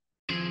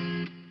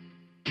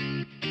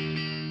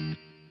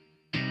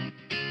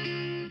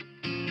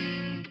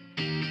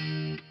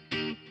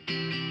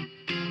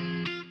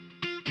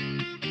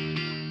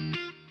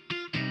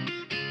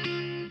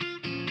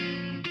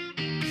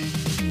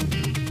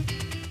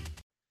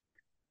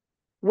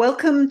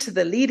Welcome to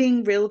the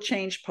Leading Real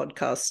Change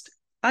podcast.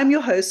 I'm your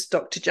host,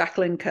 Dr.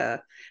 Jacqueline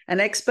Kerr, an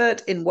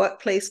expert in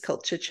workplace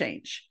culture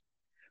change.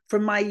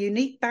 From my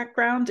unique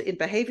background in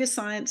behavior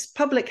science,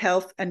 public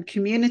health, and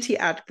community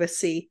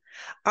advocacy,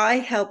 I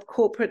help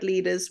corporate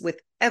leaders with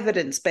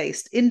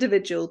evidence-based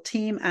individual,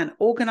 team, and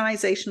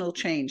organizational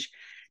change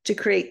to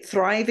create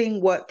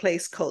thriving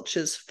workplace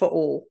cultures for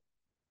all.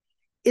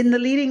 In the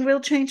Leading Real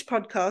Change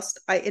podcast,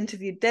 I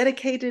interview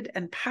dedicated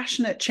and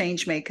passionate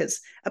change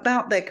makers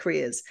about their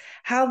careers,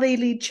 how they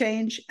lead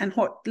change, and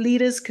what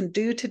leaders can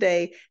do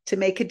today to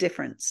make a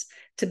difference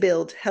to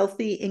build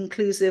healthy,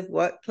 inclusive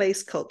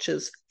workplace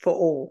cultures for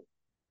all.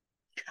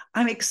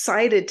 I'm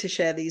excited to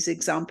share these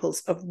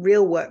examples of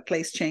real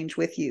workplace change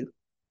with you.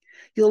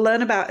 You'll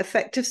learn about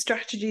effective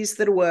strategies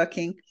that are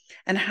working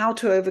and how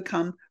to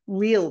overcome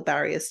real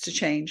barriers to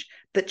change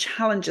that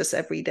challenge us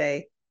every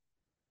day.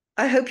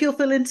 I hope you'll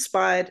feel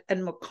inspired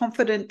and more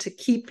confident to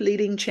keep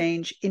leading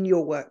change in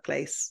your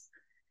workplace.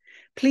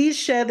 Please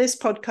share this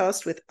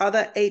podcast with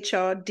other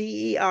HR,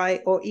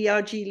 DEI, or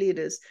ERG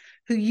leaders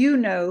who you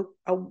know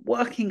are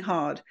working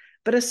hard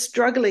but are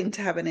struggling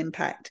to have an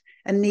impact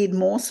and need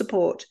more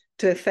support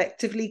to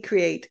effectively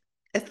create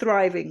a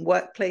thriving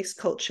workplace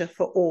culture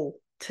for all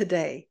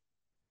today.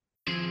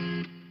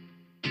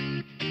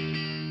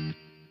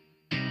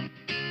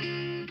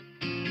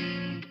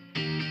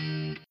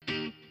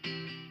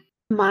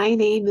 My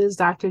name is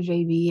Dr.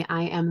 JB.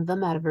 I am the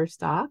Metaverse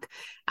Doc.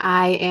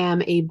 I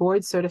am a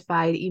board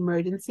certified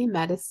emergency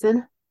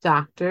medicine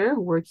doctor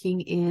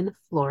working in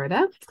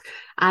Florida.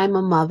 I'm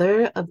a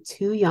mother of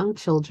 2 young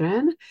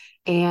children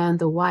and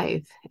a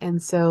wife.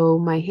 And so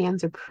my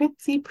hands are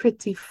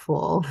pretty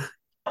full.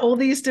 All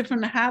these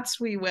different hats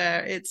we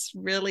wear, it's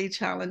really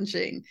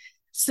challenging.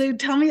 So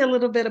tell me a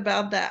little bit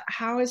about that.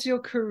 How is your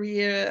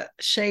career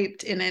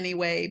shaped in any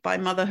way by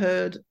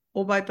motherhood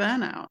or by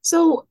burnout?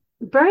 So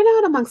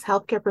burnout amongst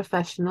healthcare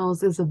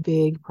professionals is a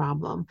big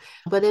problem.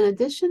 But in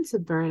addition to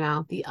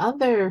burnout, the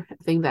other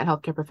thing that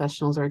healthcare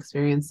professionals are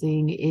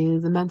experiencing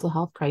is a mental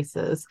health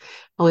crisis,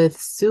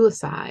 with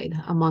suicide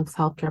amongst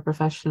healthcare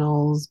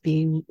professionals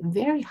being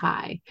very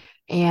high.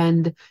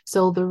 And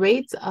so the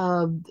rates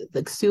of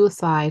the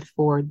suicide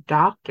for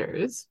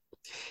doctors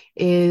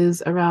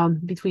is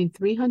around between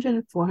 300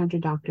 and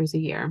 400 doctors a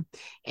year.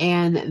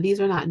 And these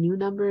are not new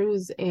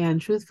numbers. And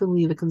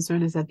truthfully, the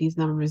concern is that these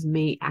numbers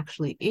may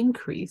actually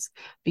increase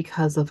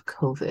because of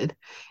COVID.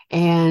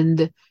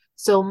 And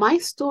so my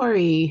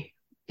story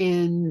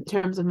in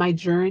terms of my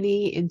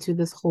journey into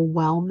this whole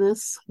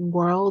wellness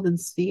world and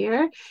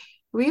sphere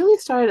really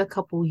started a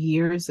couple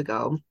years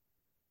ago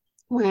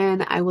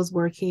when I was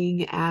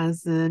working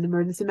as an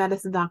emergency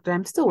medicine doctor.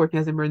 I'm still working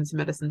as an emergency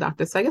medicine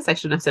doctor, so I guess I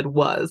shouldn't have said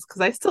was,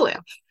 because I still am.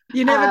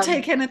 You never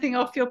take anything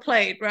off your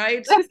plate,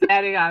 right? That's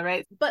adding on,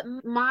 right? But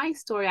my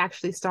story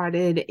actually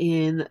started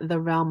in the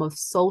realm of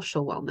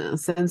social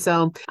wellness. And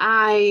so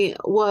I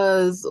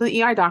was an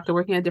ER doctor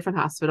working at a different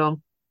hospital.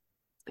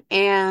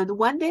 And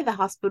one day the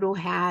hospital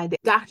had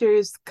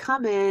doctors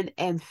come in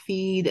and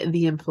feed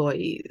the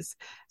employees.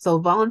 So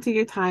volunteer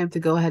your time to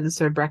go ahead and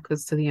serve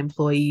breakfast to the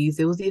employees.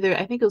 It was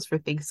I think it was for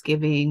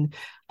Thanksgiving.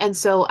 And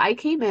so I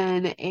came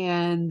in,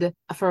 and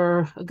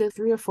for a good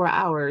 3 or 4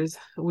 hours,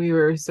 we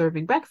were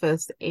serving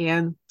breakfast.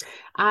 And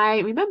I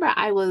remember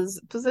I was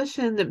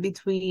positioned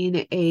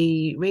between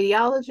a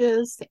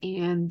radiologist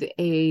and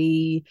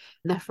a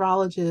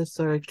nephrologist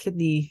or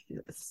kidney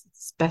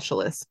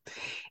specialist.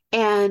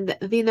 And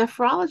the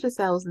nephrologist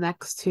I was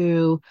next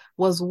to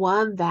was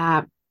one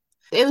that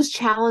it was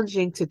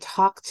challenging to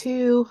talk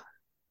to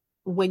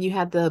when you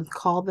had to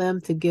call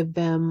them to give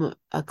them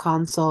a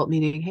consult,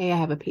 meaning, hey, I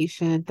have a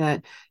patient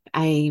that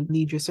I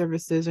need your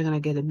services, are going to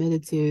get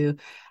admitted to.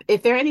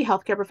 If there are any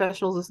healthcare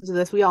professionals listening to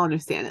this, we all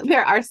understand it.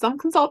 There are some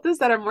consultants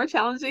that are more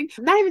challenging,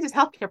 not even just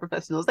healthcare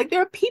professionals. Like,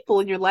 there are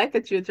people in your life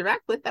that you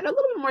interact with that are a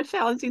little bit more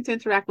challenging to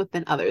interact with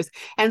than others.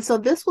 And so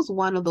this was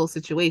one of those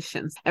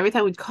situations. Every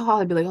time we'd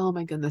call, I'd be like, oh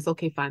my goodness,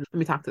 okay, fine, let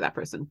me talk to that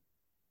person.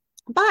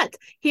 But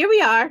here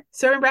we are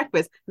serving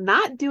breakfast,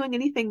 not doing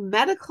anything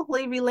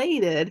medically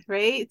related,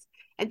 right?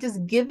 And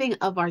just giving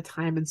of our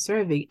time and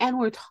serving. And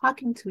we're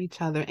talking to each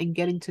other and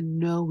getting to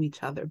know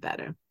each other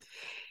better.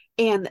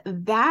 And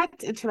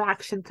that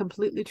interaction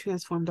completely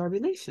transformed our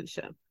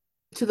relationship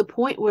to the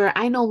point where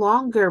I no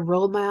longer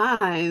rolled my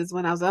eyes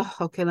when I was, oh,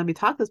 okay, let me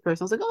talk to this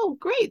person. I was like, oh,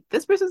 great,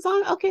 this person's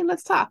on. Okay,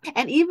 let's talk.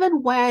 And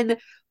even when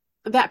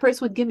that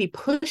person would give me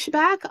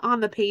pushback on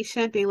the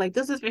patient, being like,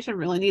 does this patient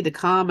really need to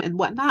come and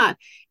whatnot?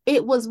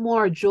 It was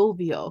more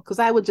jovial because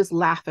I would just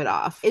laugh it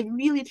off. It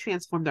really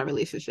transformed our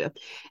relationship.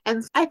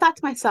 And I thought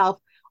to myself,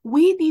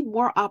 we need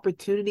more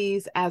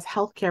opportunities as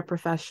healthcare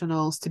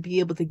professionals to be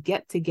able to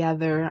get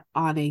together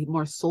on a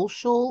more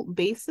social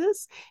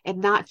basis and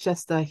not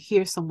just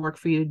here's some work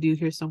for you to do,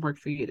 here's some work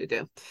for you to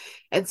do.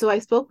 And so I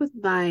spoke with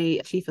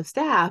my chief of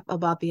staff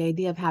about the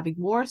idea of having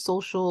more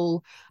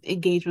social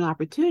engagement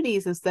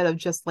opportunities instead of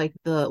just like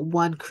the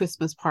one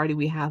Christmas party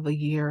we have a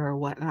year or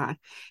whatnot.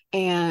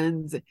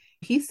 And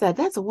he said,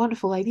 that's a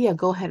wonderful idea.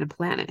 Go ahead and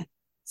plan it.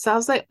 So I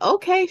was like,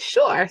 okay,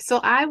 sure. So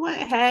I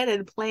went ahead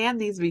and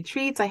planned these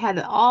retreats. I had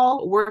it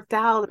all worked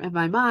out in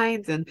my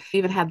mind and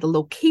even had the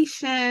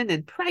location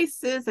and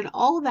prices and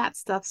all of that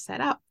stuff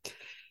set up.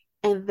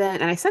 And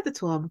I sent it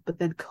to him, but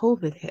then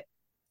COVID hit.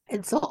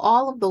 And so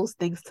all of those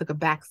things took a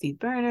backseat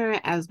burner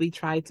as we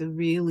tried to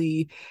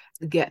really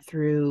get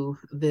through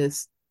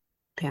this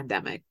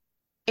pandemic.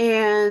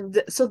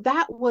 And so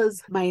that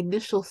was my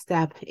initial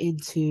step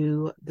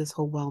into this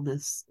whole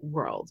wellness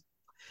world.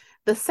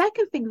 The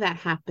second thing that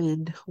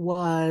happened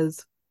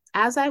was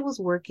as I was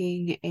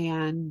working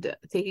and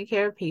taking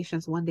care of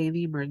patients one day in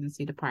the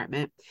emergency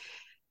department,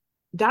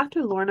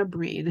 Dr. Lorna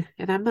Breen,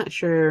 and I'm not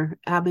sure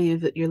how many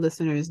of your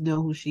listeners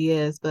know who she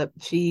is, but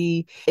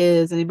she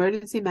is an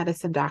emergency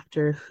medicine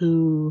doctor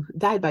who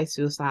died by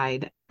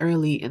suicide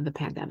early in the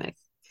pandemic.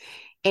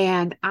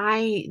 And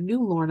I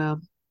knew Lorna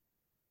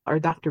or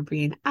Dr.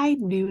 Breen. I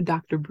knew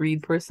Dr.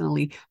 Breen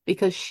personally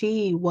because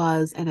she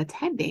was an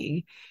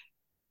attending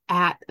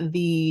at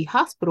the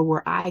hospital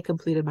where I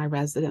completed my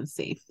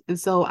residency. And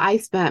so I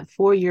spent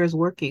 4 years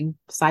working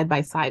side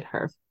by side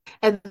her.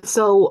 And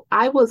so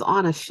I was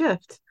on a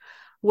shift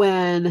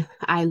when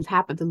I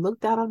happened to look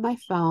down on my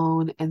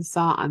phone and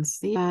saw on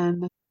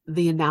CNN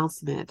the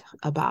announcement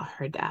about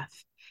her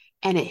death.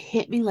 And it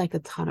hit me like a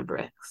ton of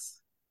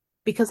bricks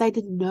because I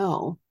didn't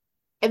know.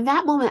 In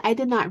that moment, I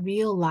did not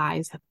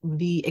realize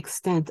the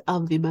extent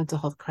of the mental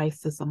health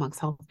crisis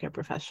amongst healthcare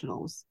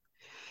professionals.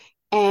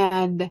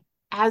 And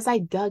as I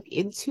dug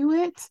into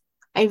it,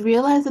 I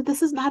realized that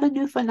this is not a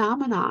new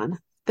phenomenon,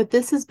 that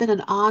this has been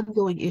an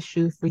ongoing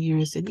issue for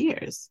years and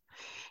years,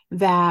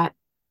 that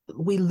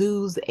we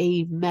lose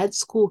a med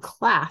school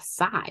class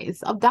size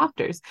of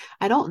doctors.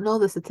 I don't know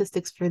the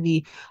statistics for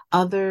the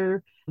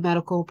other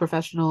medical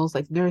professionals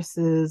like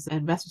nurses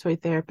and respiratory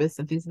therapists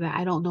and things like that.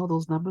 I don't know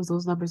those numbers.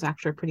 Those numbers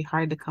actually are pretty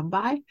hard to come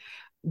by.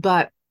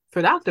 But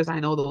for doctors, I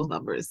know those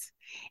numbers.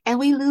 And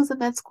we lose a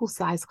med school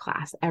size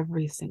class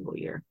every single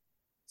year.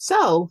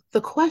 So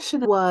the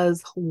question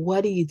was,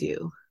 what do you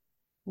do?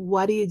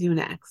 What do you do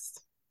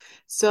next?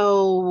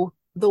 So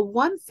the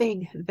one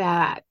thing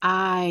that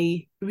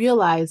I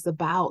realized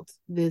about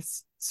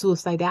this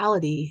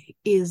suicidality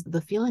is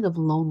the feeling of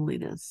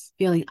loneliness,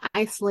 feeling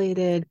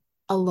isolated,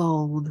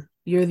 alone.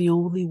 You're the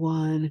only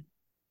one.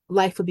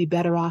 Life would be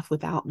better off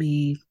without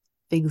me,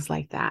 things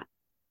like that.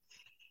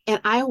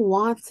 And I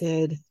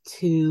wanted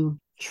to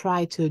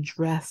try to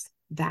address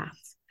that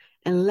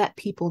and let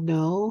people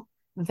know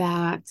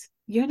that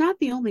you're not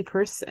the only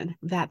person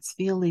that's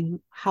feeling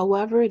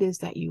however it is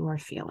that you are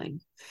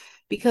feeling.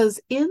 Because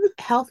in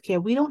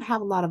healthcare, we don't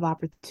have a lot of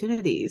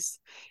opportunities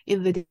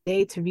in the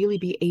day to really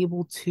be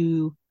able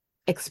to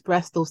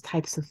express those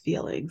types of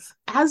feelings.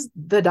 As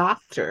the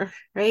doctor,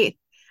 right?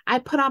 I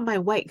put on my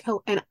white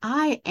coat and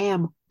I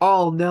am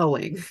all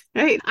knowing,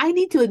 right? I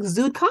need to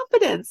exude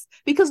confidence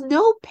because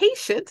no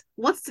patient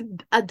wants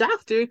a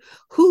doctor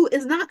who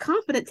is not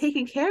confident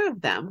taking care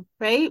of them,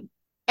 right?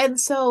 And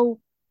so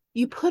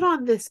you put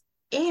on this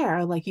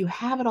air like you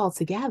have it all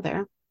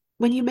together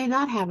when you may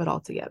not have it all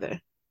together.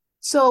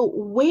 So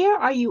where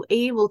are you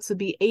able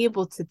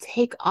to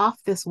take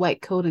off this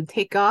white coat and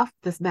take off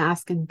this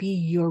mask and be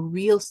your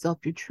real self,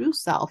 your true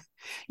self,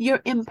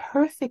 your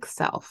imperfect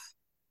self?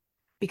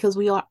 Because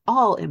we are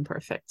all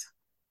imperfect.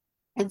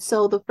 And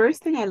so the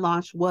first thing I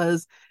launched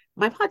was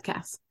my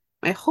podcast,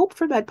 my Hope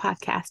for Med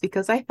podcast,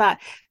 because I thought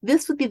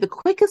this would be the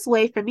quickest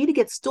way for me to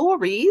get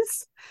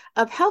stories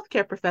of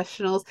healthcare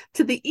professionals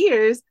to the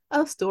ears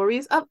of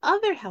stories of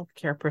other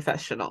healthcare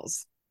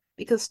professionals,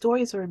 because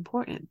stories are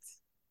important.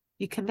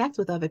 You connect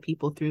with other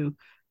people through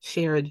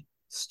shared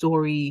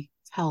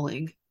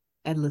storytelling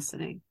and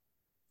listening.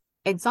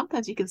 And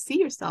sometimes you can see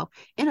yourself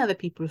in other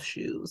people's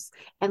shoes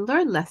and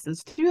learn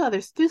lessons through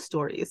others, through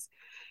stories.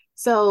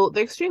 So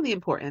they're extremely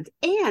important.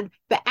 And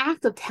the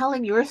act of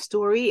telling your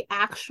story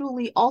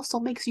actually also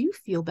makes you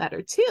feel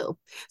better too.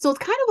 So it's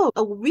kind of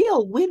a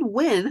real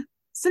win-win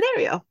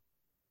scenario.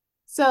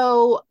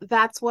 So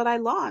that's what I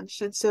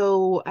launched. And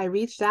so I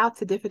reached out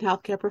to different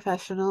healthcare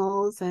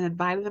professionals and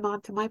invited them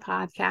onto my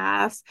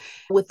podcast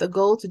with the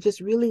goal to just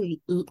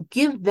really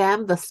give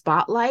them the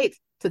spotlight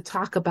to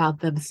talk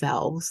about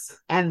themselves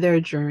and their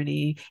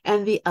journey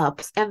and the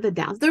ups and the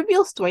downs, the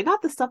real story,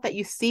 not the stuff that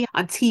you see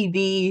on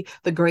TV,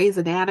 the Grey's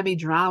Anatomy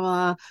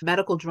drama,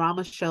 medical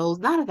drama shows,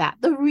 none of that,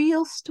 the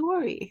real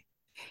story.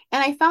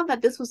 And I found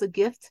that this was a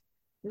gift,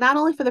 not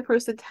only for the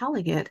person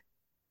telling it,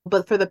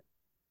 but for the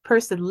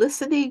person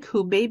listening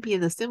who may be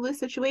in a similar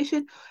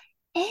situation,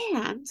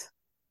 and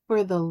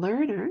for the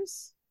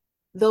learners,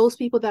 those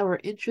people that were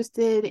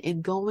interested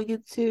in going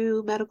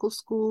into medical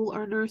school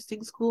or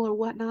nursing school or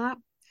whatnot,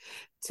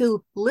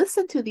 to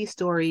listen to these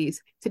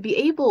stories, to be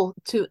able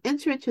to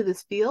enter into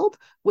this field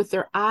with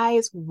their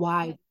eyes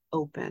wide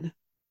open,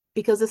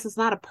 because this is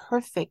not a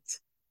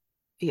perfect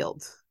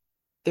field.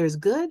 There's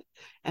good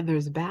and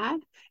there's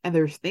bad, and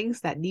there's things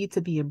that need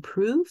to be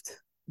improved.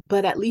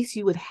 But at least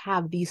you would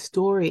have these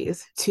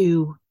stories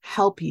to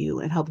help you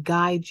and help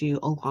guide you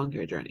along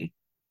your journey.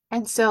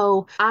 And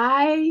so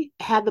I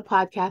had the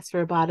podcast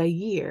for about a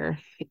year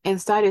and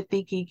started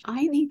thinking,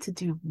 I need to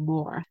do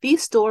more.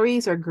 These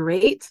stories are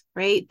great,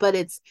 right? But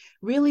it's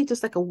really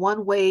just like a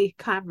one-way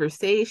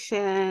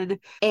conversation.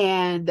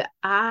 And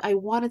I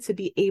wanted to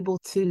be able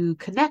to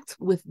connect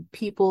with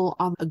people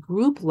on a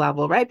group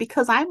level, right?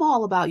 Because I'm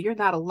all about you're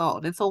not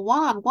alone. And so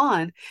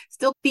one-on-one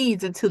still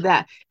feeds into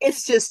that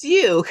it's just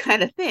you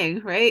kind of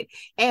thing, right?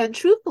 And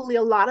truthfully,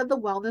 a lot of the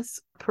wellness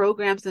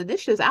programs and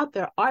initiatives out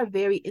there are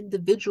very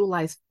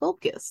individualized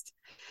focused.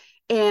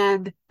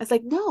 And it's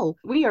like, no,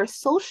 we are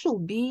social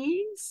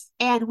beings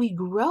and we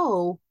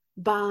grow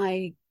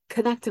by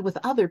connecting with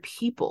other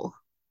people.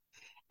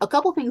 A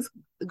couple things,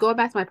 going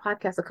back to my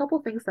podcast, a couple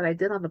things that I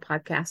did on the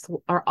podcast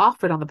or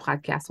offered on the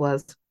podcast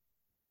was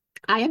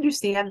I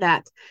understand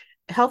that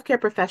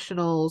healthcare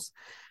professionals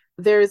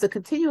there is a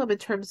continuum in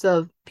terms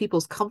of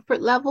people's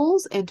comfort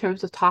levels in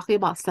terms of talking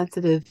about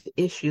sensitive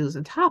issues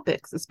and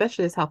topics,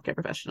 especially as healthcare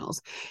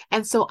professionals.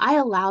 And so I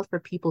allowed for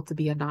people to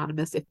be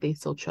anonymous if they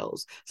so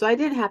chose. So I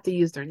didn't have to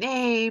use their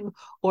name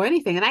or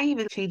anything. And I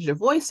even changed their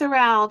voice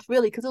around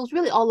really, because it was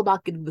really all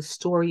about getting the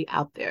story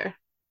out there.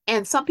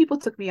 And some people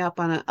took me up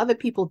on it, other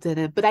people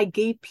didn't, but I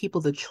gave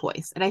people the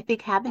choice. And I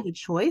think having a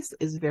choice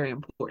is very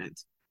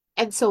important.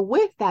 And so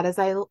with that, as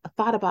I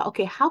thought about,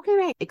 okay, how can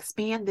I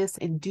expand this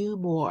and do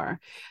more?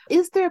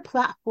 Is there a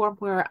platform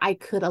where I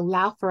could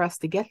allow for us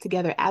to get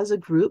together as a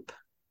group,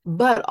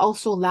 but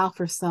also allow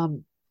for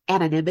some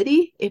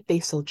anonymity if they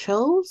so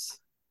chose?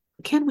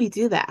 Can we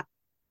do that?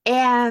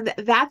 And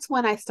that's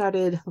when I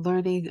started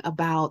learning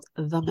about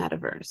the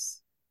metaverse.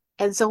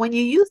 And so when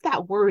you use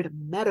that word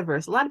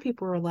metaverse, a lot of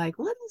people are like,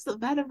 what is the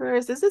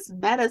metaverse? Is this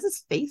meta? Is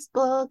this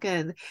Facebook?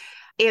 And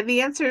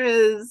the answer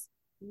is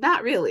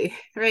not really,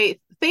 right?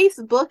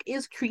 Facebook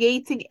is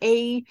creating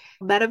a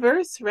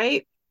metaverse,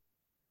 right?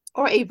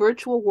 Or a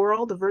virtual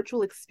world of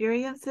virtual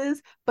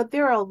experiences, but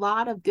there are a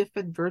lot of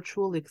different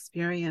virtual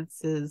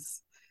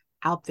experiences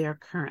out there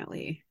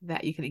currently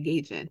that you can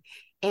engage in.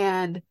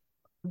 And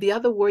the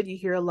other word you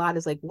hear a lot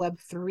is like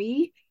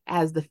Web3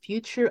 as the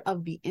future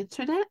of the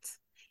internet.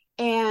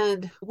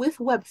 And with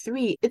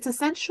Web3, it's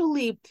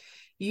essentially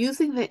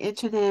using the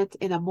internet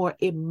in a more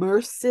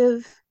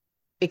immersive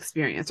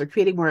experience or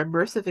creating more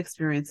immersive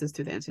experiences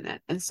to the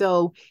internet. And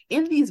so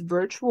in these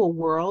virtual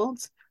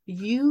worlds,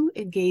 you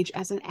engage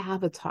as an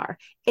avatar,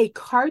 a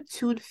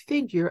cartoon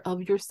figure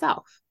of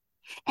yourself.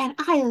 And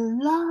I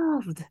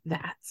loved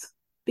that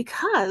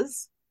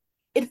because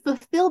it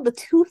fulfilled the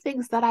two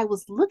things that I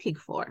was looking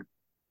for.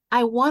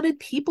 I wanted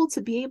people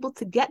to be able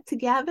to get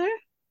together,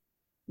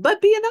 but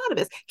be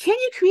anonymous. Can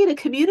you create a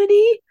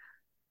community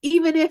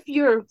even if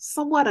you're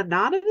somewhat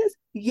anonymous?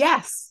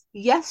 Yes,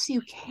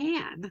 you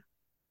can.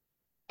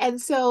 And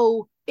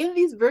so in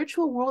these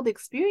virtual world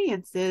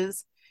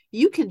experiences,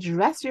 you can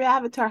dress your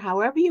avatar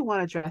however you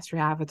want to dress your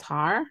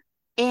avatar.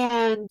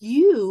 And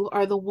you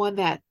are the one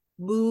that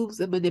moves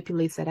and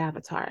manipulates that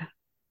avatar.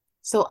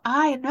 So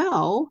I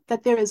know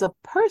that there is a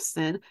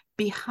person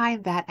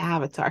behind that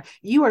avatar.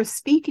 You are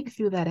speaking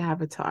through that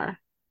avatar.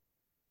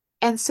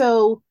 And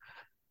so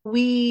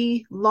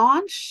we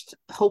launched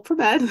Hope for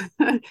Med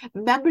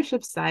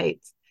membership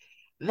site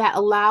that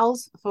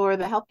allows for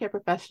the healthcare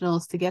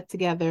professionals to get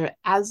together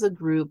as a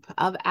group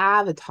of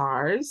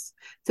avatars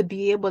to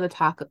be able to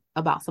talk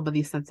about some of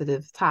these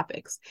sensitive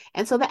topics.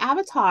 And so the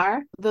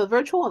avatar, the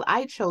virtual one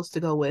I chose to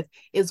go with,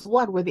 is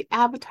one where the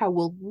avatar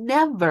will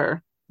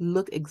never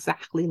look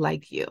exactly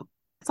like you.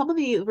 Some of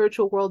the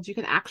virtual worlds, you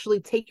can actually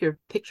take your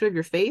picture of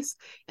your face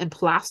and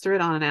plaster it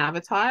on an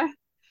avatar.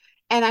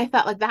 And I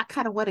felt like that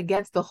kind of went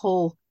against the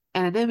whole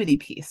anonymity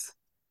piece.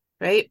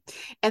 Right.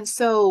 And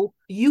so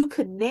you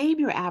could name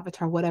your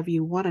avatar whatever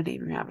you want to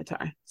name your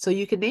avatar. So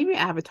you can name your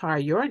avatar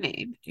your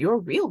name, your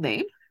real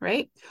name,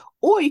 right?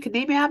 Or you can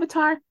name your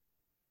avatar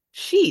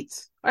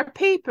sheets or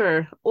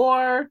paper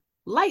or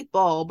light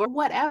bulb or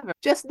whatever.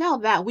 Just know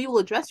that we will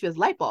address you as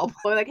light bulb.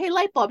 Or like, hey,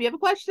 light bulb, you have a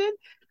question?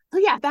 So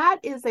yeah,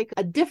 that is like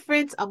a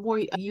different, a more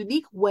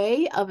unique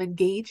way of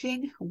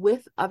engaging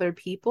with other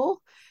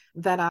people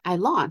that I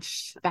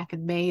launched back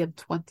in May of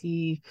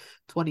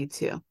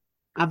 2022.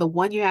 On the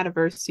 1 year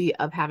anniversary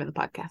of having the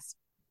podcast.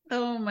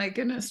 Oh my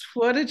goodness,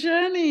 what a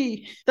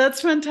journey.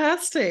 That's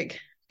fantastic.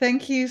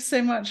 Thank you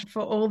so much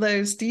for all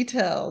those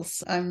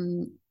details.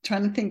 I'm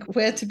trying to think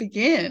where to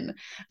begin.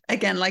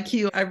 Again, like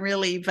you, I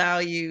really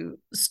value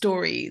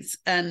stories.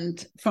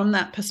 And from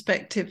that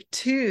perspective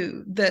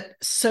too, that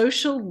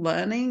social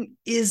learning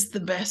is the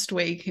best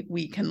way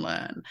we can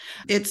learn.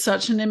 It's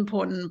such an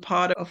important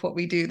part of what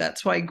we do.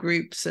 That's why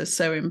groups are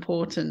so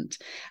important.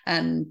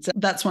 And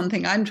that's one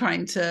thing I'm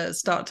trying to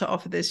start to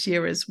offer this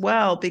year as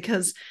well,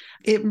 because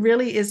it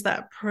really is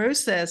that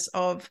process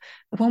of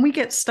when we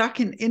get stuck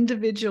in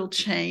individual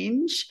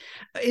change,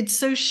 it's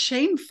so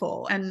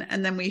shameful. And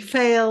then we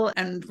fail fail,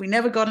 and we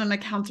never got an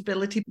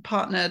accountability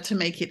partner to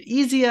make it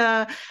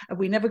easier.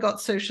 We never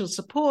got social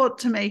support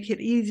to make it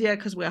easier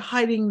because we're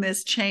hiding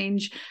this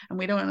change and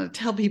we don't want to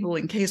tell people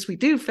in case we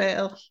do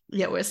fail,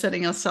 yet we're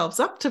setting ourselves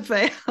up to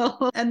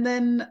fail. And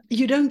then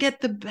you don't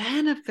get the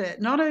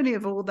benefit, not only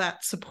of all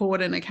that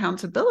support and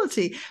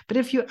accountability, but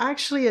if you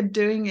actually are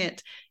doing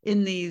it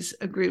in these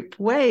group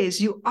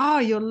ways, you're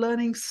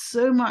learning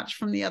so much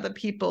from the other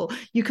people.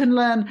 You can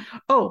learn,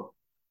 oh,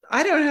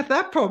 I don't have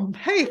that problem.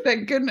 Hey,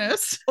 thank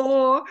goodness.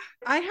 Or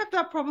I have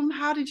that problem.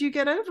 How did you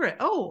get over it?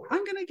 Oh,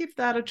 I'm going to give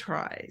that a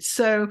try.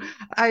 So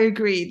I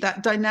agree,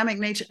 that dynamic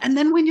nature. And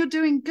then when you're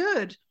doing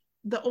good,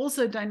 the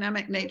also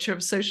dynamic nature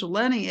of social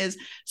learning is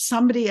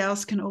somebody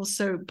else can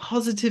also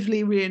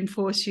positively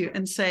reinforce you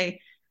and say,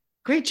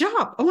 great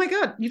job. Oh my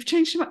God, you've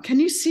changed so much. Can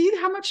you see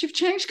how much you've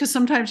changed? Because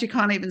sometimes you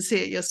can't even see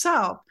it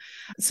yourself.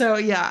 So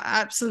yeah,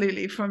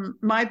 absolutely. From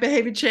my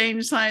behavior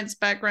change science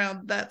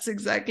background, that's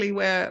exactly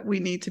where we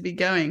need to be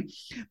going.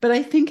 But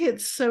I think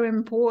it's so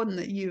important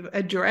that you've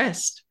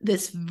addressed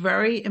this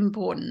very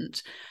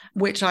important,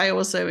 which I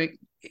also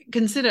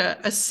consider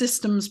a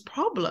systems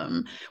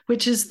problem,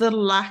 which is the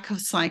lack of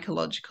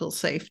psychological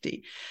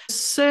safety.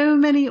 So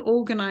many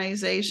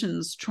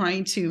organizations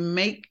trying to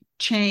make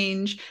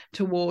change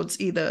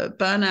towards either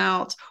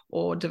burnout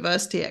or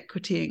diversity,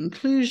 equity,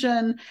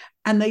 inclusion,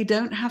 and they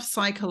don't have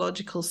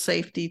psychological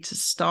safety to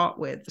start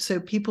with. So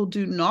people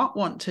do not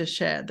want to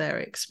share their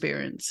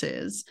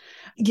experiences,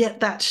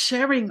 yet that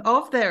sharing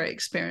of their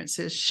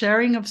experiences,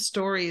 sharing of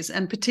stories,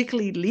 and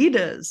particularly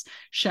leaders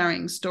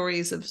sharing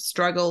stories of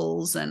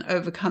struggles and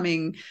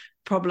overcoming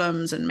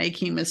problems and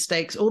making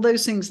mistakes, all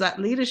those things, that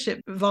leadership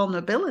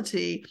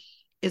vulnerability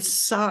is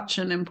such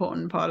an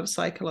important part of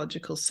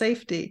psychological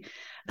safety.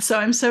 So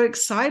I'm so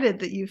excited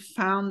that you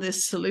found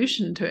this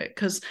solution to it,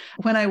 because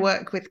when I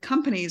work with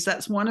companies,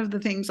 that's one of the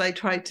things I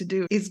try to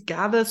do is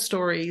gather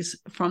stories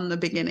from the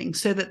beginning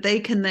so that they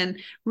can then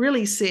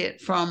really see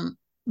it from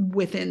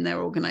within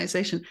their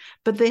organization,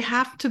 but they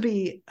have to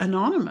be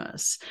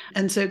anonymous.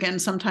 And so again,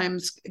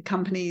 sometimes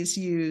companies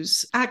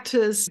use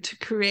actors to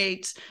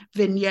create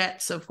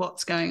vignettes of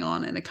what's going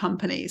on in a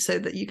company so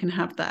that you can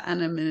have that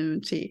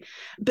anonymity.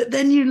 But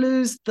then you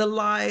lose the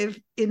live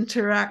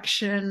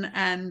interaction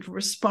and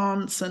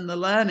response and the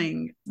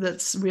learning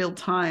that's real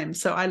time.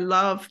 So I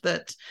love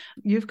that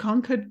you've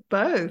conquered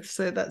both.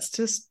 So that's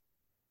just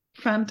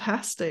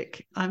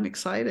fantastic. I'm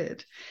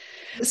excited.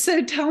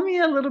 So tell me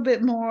a little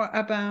bit more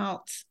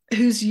about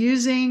who's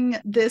using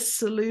this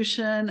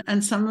solution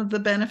and some of the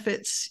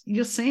benefits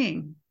you're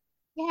seeing.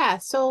 Yeah,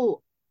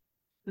 so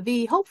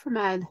the Hope for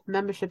Med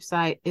membership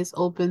site is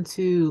open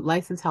to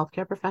licensed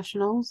healthcare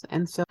professionals.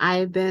 And so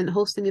I've been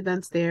hosting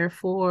events there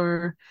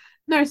for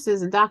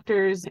nurses and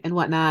doctors and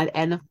whatnot.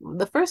 And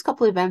the first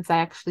couple of events, I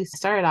actually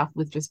started off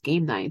with just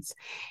game nights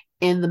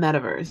in the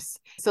metaverse.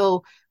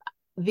 So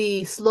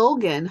the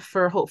slogan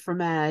for Hope for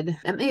Med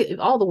and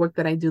all the work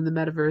that I do in the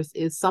metaverse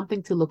is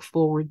something to look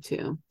forward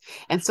to.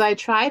 And so I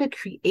try to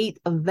create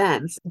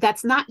events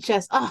that's not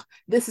just, oh,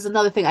 this is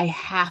another thing I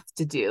have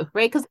to do,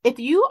 right? Because if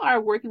you are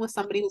working with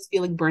somebody who's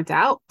feeling burnt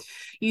out,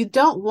 you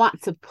don't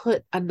want to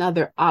put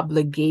another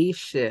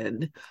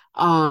obligation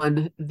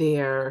on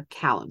their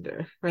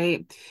calendar,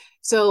 right?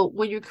 So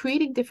when you're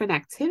creating different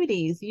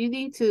activities, you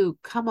need to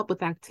come up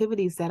with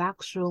activities that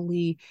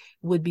actually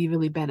would be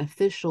really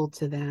beneficial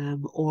to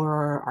them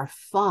or are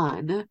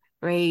fun,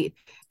 right?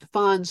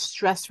 Fun,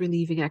 stress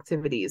relieving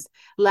activities.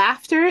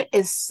 Laughter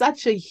is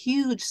such a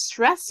huge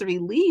stress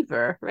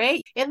reliever,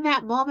 right? In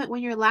that moment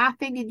when you're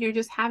laughing and you're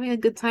just having a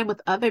good time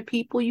with other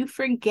people, you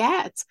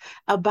forget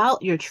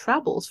about your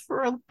troubles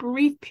for a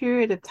brief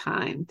period of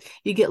time.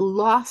 You get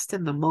lost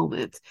in the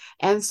moment.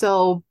 And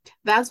so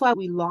that's why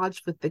we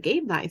launched with the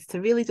game nights, to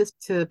really just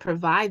to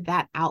provide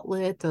that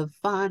outlet of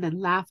fun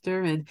and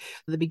laughter. And at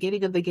the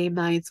beginning of the game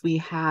nights, we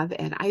have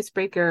an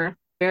icebreaker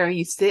where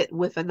you sit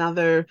with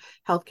another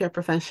healthcare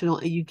professional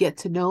and you get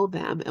to know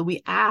them. And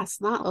we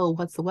ask not, oh,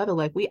 what's the weather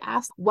like? We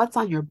ask, what's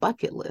on your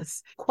bucket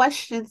list?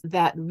 Questions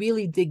that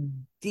really dig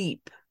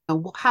deep.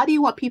 How do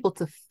you want people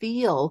to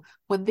feel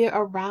when they're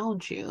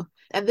around you?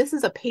 And this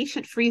is a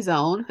patient-free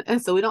zone.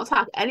 And so we don't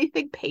talk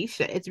anything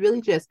patient. It's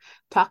really just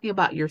talking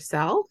about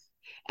yourself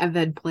and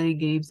then playing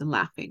games and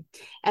laughing.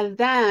 And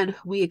then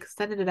we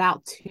extended it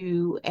out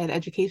to an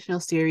educational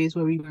series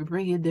where we were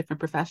bringing in different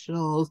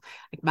professionals,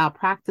 like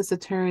malpractice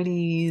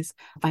attorneys,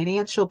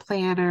 financial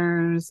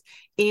planners,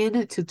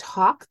 in to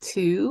talk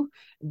to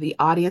the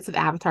audience of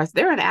avatars.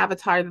 They're an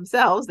avatar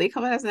themselves. They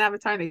come in as an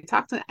avatar and they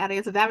talk to the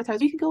audience of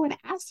avatars. You can go and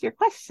ask your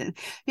question,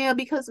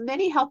 because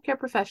many healthcare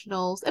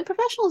professionals and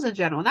professionals in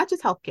general, not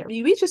just healthcare,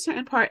 you reach a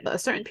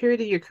certain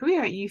period in your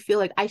career and you feel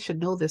like I should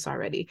know this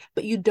already,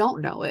 but you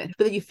don't know it,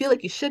 but then you feel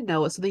like you should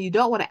know it. So then you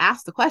don't want to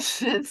ask the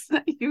questions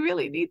that you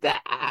really need to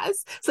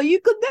ask so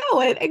you could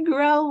know it and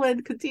grow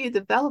and continue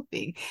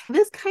developing.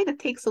 This kind of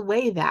takes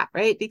away that,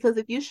 right? Because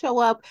if you show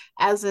up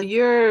as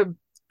you're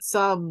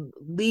some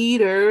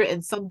leader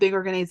in some big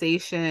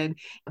organization,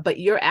 but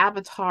your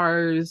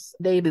avatar's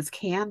name is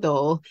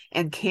Candle,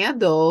 and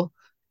Candle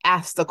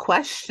asked the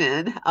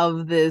question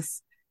of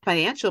this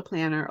financial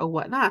planner or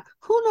whatnot.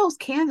 Who knows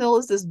Kendall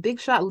is this big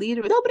shot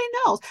leader? Nobody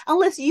knows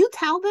unless you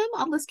tell them,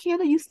 unless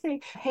Kendall, you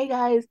say, hey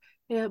guys,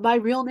 yeah, my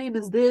real name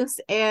is this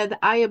and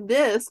I am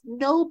this.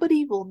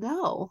 Nobody will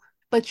know,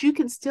 but you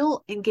can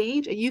still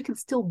engage and you can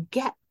still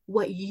get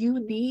what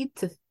you need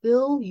to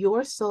fill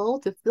your soul,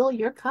 to fill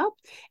your cup.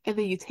 And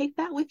then you take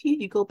that with you,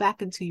 you go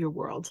back into your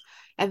world.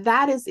 And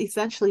that is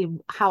essentially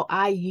how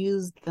I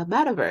use the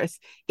metaverse,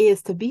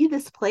 is to be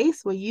this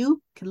place where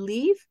you can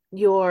leave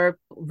your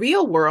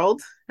real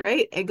world,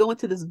 right? And go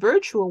into this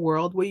virtual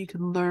world where you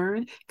can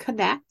learn,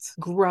 connect,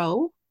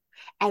 grow,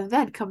 and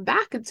then come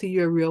back into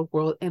your real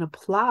world and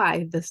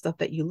apply the stuff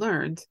that you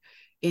learned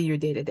in your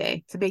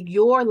day-to-day to make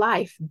your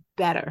life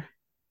better,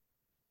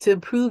 to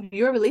improve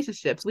your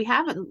relationships. We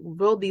haven't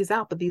rolled these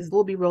out, but these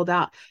will be rolled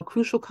out.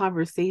 Crucial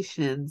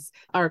conversations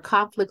or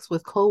conflicts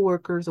with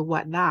coworkers or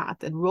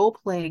whatnot, and role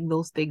playing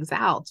those things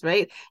out,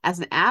 right? As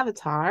an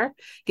avatar,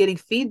 getting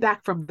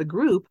feedback from the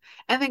group,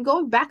 and then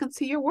going back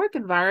into your work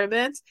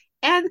environment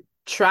and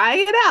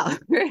trying it out,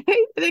 right?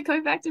 And then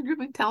coming back to the group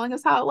and telling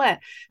us how it went.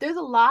 There's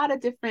a lot of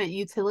different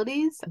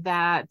utilities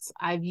that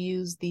I've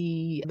used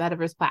the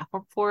Metaverse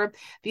platform for.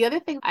 The other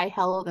thing, I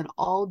held an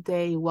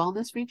all-day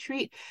wellness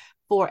retreat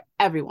for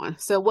everyone.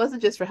 So it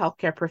wasn't just for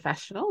healthcare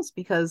professionals,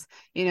 because,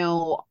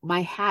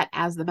 my hat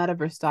as the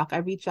Metaverse doc, I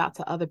reach out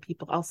to other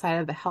people outside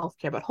of the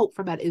healthcare, but Hope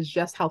for Med is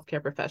just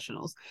healthcare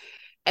professionals.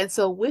 And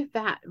so with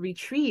that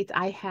retreat,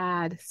 I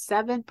had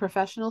 7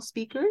 professional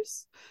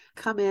speakers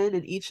come in,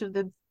 and each of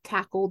them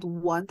tackled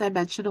one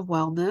dimension of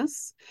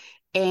wellness.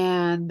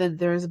 And then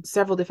there's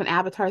several different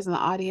avatars in the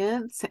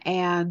audience,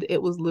 and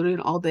it was literally an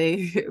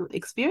all-day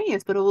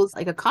experience, but it was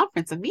like a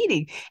conference, a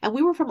meeting, and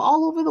we were from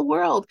all over the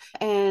world,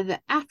 and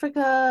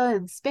Africa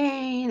and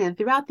Spain and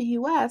throughout the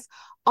US,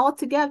 all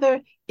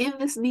together in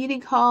this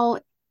meeting hall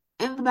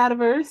in the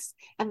metaverse.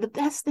 And the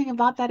best thing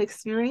about that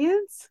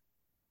experience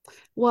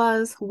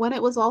was, when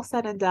it was all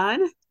said and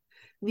done,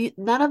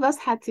 none of us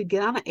had to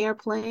get on an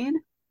airplane.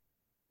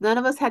 None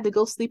of us had to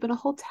go sleep in a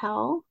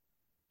hotel.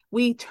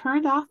 We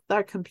turned off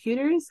our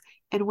computers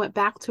and went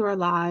back to our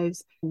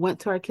lives,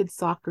 went to our kids'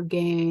 soccer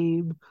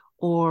game,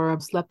 or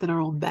slept in our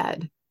own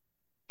bed.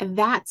 And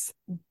that's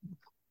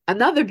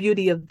another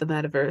beauty of the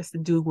metaverse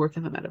and doing work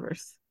in the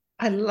metaverse.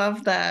 I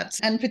love that.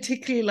 And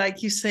particularly,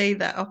 like you say,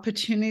 that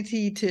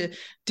opportunity to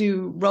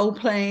do role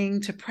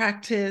playing, to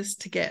practice,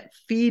 to get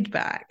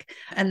feedback,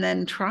 and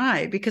then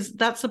try. Because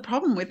that's the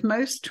problem with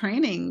most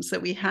trainings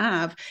that we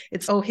have.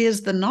 It's, oh,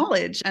 here's the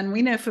knowledge. And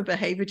we know for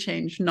behavior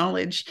change,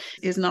 knowledge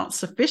is not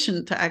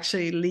sufficient to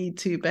actually lead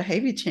to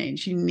behavior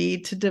change. You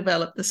need to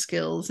develop the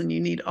skills, and you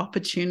need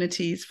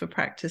opportunities for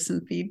practice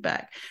and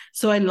feedback.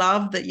 So I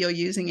love that you're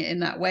using it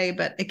in that way.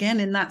 But again,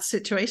 in that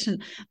situation,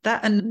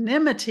 that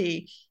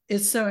anonymity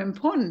is so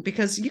important,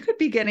 because you could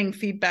be getting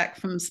feedback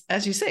from,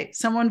 as you say,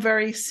 someone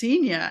very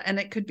senior, and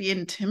it could be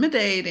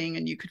intimidating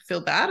and you could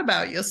feel bad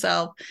about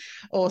yourself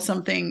or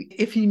something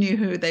if you knew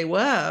who they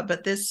were.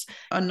 But this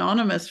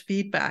anonymous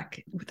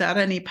feedback without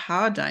any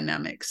power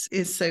dynamics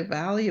is so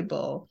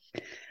valuable.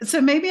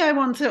 So maybe I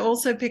want to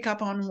also pick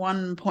up on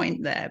one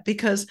point there,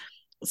 because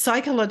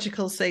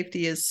psychological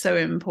safety is so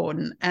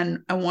important. And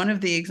one of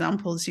the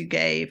examples you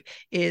gave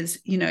is,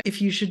 if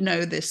you should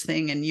know this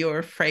thing and you're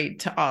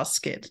afraid to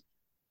ask it.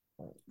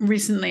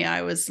 Recently,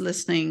 I was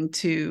listening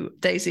to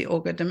Daisy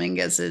Olga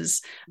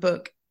Dominguez's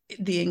book,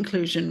 The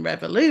Inclusion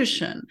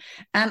Revolution.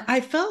 And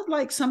I felt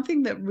like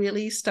something that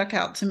really stuck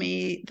out to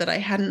me that I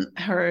hadn't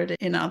heard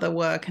in other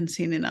work and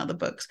seen in other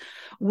books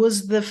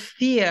was the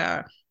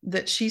fear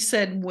that she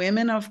said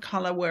women of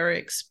color were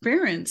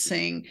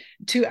experiencing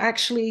to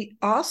actually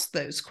ask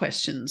those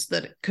questions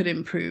that could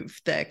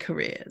improve their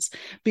careers,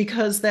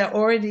 because they're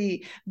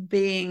already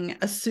being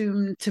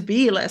assumed to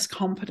be less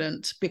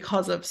competent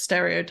because of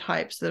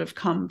stereotypes that have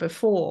come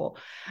before.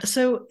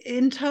 So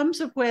in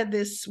terms of where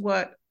this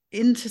work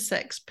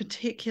intersects,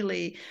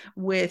 particularly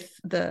with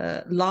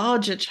the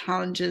larger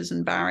challenges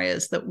and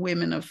barriers that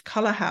women of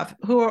color have,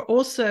 who are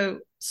also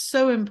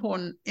so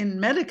important in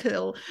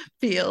medical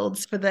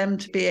fields, for them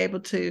to be able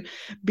to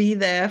be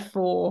there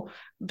for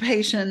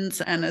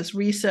patients and as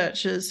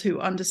researchers who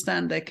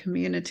understand their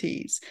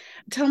communities.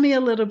 Tell me a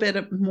little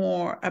bit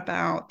more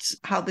about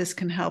how this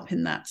can help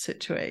in that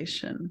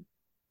situation.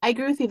 I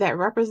agree with you that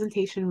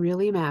representation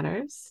really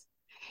matters.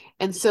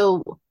 And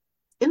so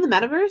in the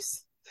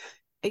metaverse,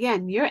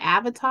 again, your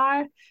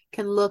avatar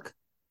can look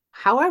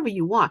however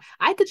you want.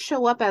 I could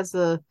show up as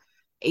a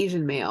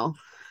Asian male,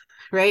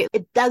 right?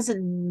 It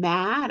doesn't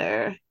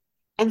matter.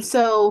 And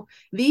so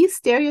these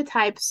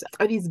stereotypes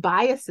or these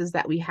biases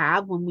that we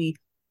have when we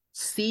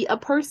see a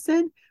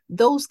person,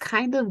 those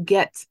kind of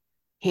get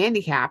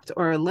handicapped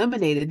or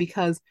eliminated,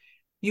 because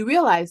you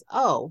realize,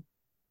 oh,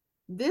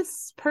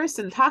 this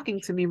person talking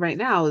to me right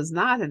now is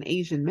not an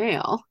Asian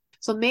male.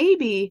 So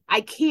maybe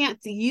I can't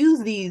use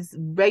these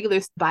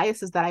regular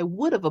biases that I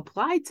would have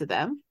applied to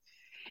them.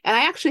 And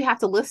I actually have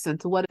to listen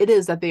to what it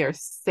is that they are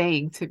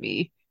saying to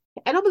me.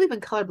 I don't believe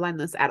in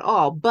colorblindness at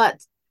all, but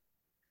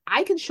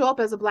I can show up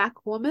as a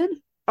Black woman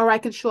or I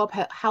can show up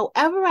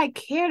however I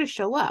care to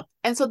show up.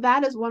 And so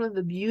that is one of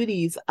the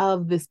beauties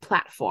of this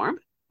platform,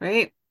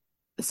 right?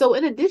 So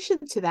in addition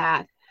to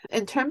that,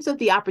 in terms of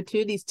the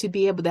opportunities to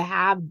be able to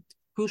have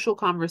crucial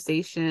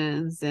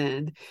conversations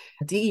and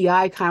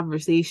DEI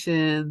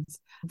conversations,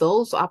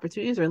 those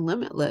opportunities are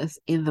limitless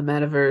in the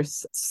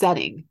metaverse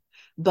setting.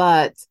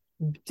 But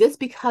just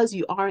because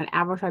you are an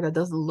avatar that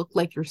doesn't look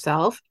like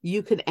yourself,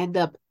 you could end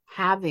up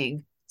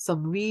having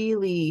some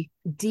really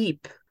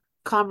deep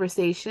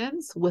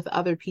conversations with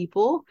other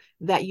people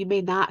that you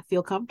may not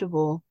feel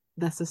comfortable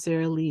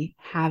necessarily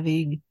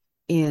having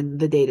in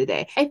the day to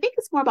day. I think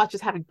it's more about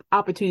just having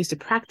opportunities to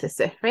practice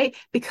it, right?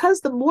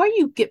 Because the more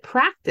you get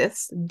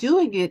practice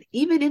doing it,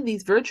 even in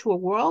these virtual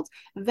worlds,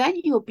 then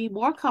you'll be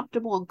more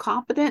comfortable and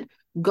confident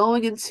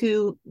going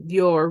into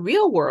your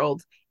real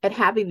world and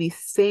having these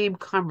same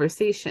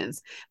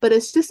conversations. But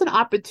it's just an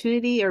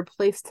opportunity or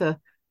place to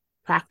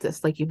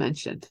practice, like you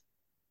mentioned.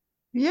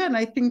 Yeah, and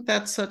I think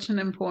that's such an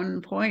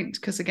important point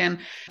because, again,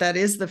 that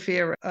is the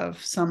fear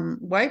of some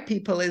white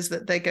people, is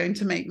that they're going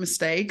to make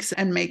mistakes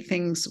and make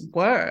things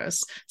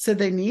worse. So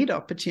they need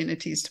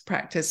opportunities to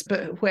practice.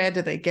 But where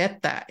do they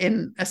get that?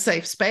 In a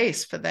safe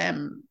space for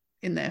them,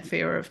 in their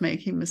fear of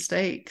making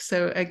mistakes.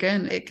 So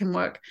again, it can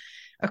work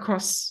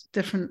across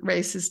different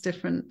races,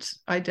 different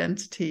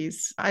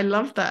identities. I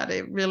love that.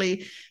 It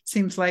really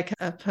seems like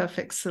a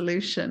perfect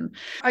solution.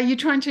 Are you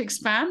trying to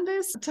expand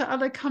this to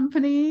other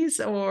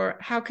companies, or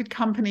how could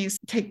companies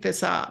take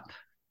this up?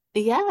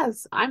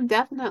 Yes, I'm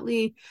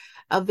definitely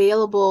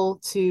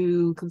available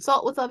to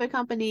consult with other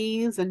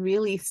companies and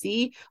really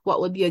see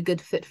what would be a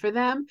good fit for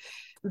them.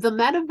 The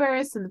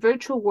metaverse and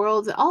virtual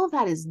worlds, all of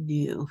that is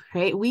new,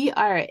 right? We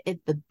are at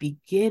the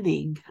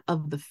beginning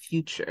of the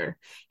future.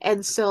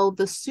 And so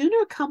the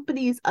sooner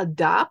companies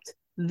adopt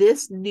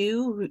this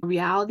new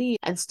reality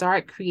and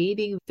start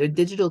creating their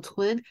digital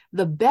twin,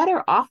 the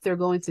better off they're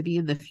going to be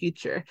in the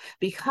future.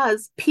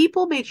 Because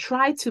people may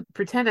try to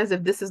pretend as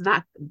if this is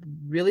not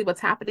really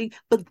what's happening,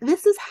 but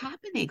this is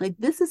happening. Like,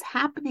 this is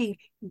happening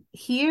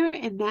here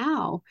and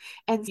now.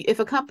 And if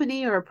a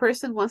company or a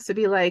person wants to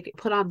be like,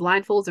 put on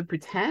blindfolds and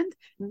pretend,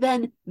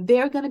 then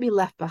they're going to be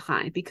left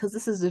behind, because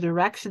this is the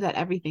direction that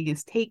everything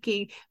is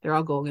taking. They're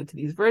all going into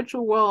these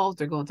virtual worlds,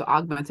 they're going to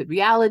augmented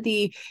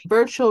reality,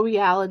 virtual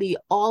reality,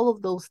 all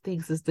of those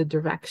things is the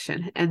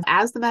direction. And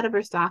as the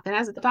metaverse doc and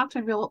as a doctor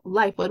in real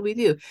life, what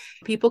do?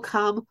 People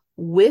come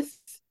with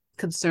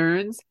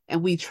concerns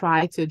and we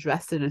try to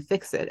address it and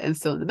fix it. And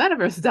so in the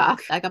metaverse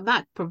doc, like, I'm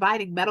not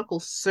providing medical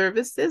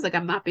services, like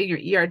I'm not being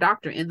your ER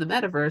doctor in the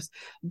metaverse,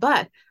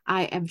 but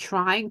I am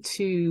trying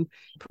to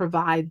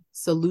provide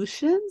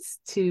solutions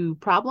to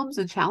problems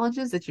and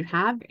challenges that you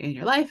have in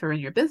your life or in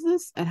your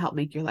business and help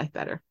make your life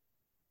better.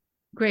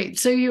 Great.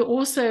 So you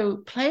also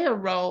play a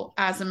role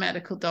as a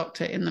medical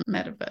doctor in the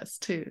metaverse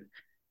too.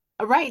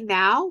 Right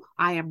now,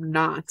 I am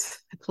not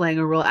playing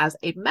a role as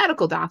a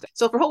medical doctor.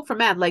 So for Hope for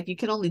Med, like, you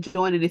can only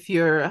join it if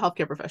you're a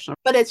healthcare professional.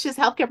 But it's just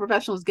healthcare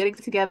professionals getting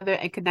together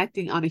and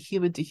connecting on a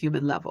human to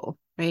human level,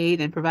 right?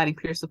 And providing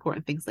peer support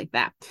and things like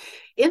that.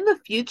 In the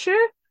future,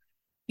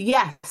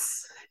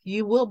 yes,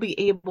 you will be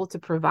able to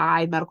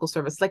provide medical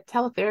service like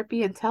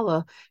teletherapy and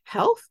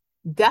telehealth.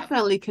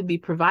 Definitely can be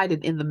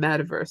provided in the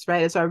metaverse,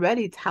 right? It's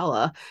already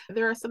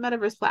There are some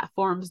metaverse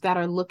platforms that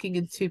are looking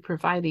into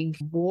providing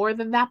more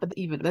than that, but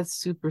even that's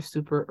super,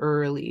 super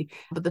early.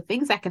 But the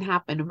things that can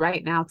happen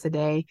right now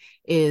today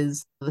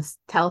is this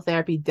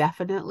teletherapy,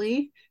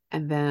 definitely,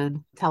 and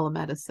then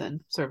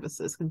telemedicine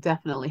services can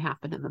definitely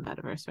happen in the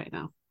metaverse right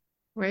now.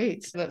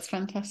 Great. That's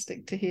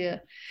fantastic to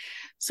hear.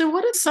 So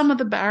what are some of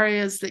the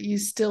barriers that you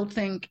still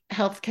think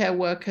healthcare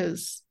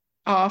workers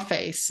are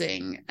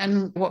facing,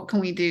 and what can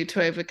we do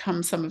to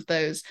overcome some of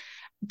those?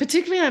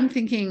 Particularly, I'm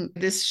thinking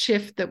this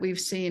shift that we've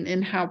seen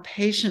in how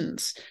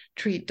patients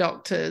treat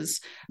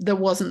doctors that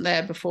wasn't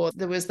there before.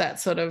 There was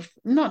that sort of,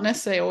 not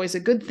necessarily always a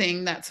good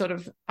thing, that sort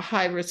of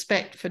high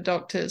respect for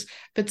doctors.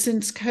 But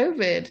since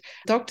COVID,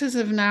 doctors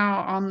have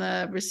now on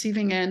the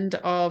receiving end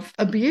of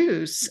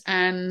abuse.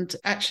 And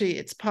actually,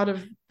 it's part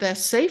of their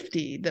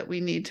safety that we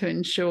need to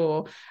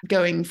ensure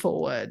going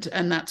forward.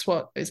 And that's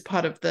what is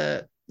part of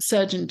the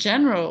Surgeon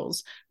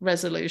General's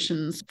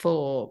resolutions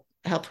for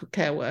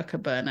healthcare worker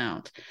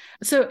burnout.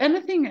 So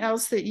anything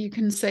else that you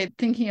can say,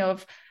 thinking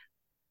of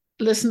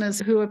listeners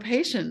who are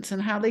patients and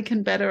how they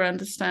can better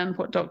understand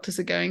what doctors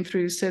are going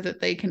through so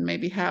that they can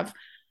maybe have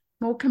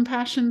more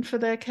compassion for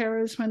their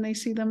carers when they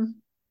see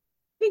them?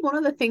 I think one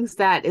of the things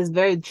that is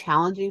very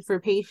challenging for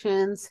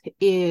patients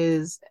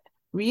is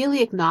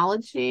really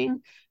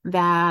acknowledging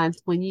that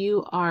when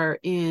you are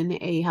in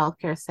a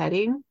healthcare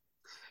setting,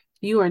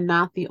 you are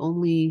not the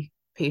only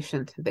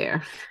patient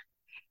there.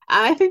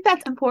 I think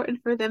that's important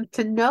for them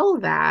to know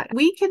that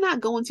we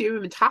cannot go into your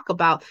room and talk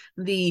about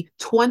the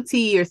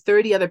 20 or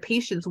 30 other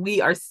patients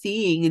we are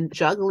seeing and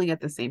juggling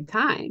at the same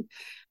time.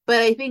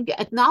 But I think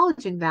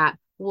acknowledging that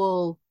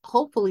will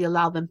hopefully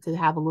allow them to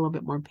have a little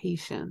bit more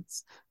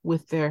patience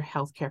with their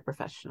healthcare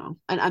professional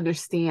and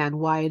understand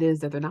why it is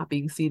that they're not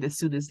being seen as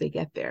soon as they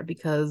get there,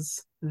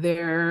 because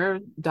their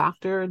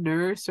doctor,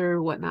 nurse,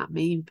 or whatnot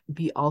may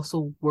be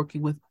also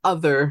working with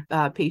other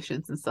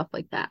patients and stuff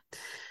like that.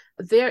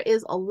 There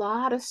is a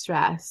lot of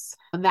stress,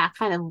 and that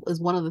kind of is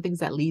one of the things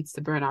that leads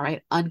to burnout,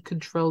 right?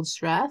 Uncontrolled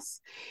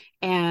stress.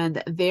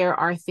 And there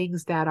are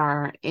things that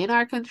are in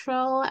our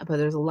control, but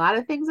there's a lot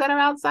of things that are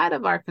outside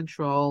of our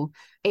control.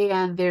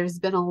 And there's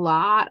been a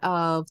lot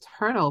of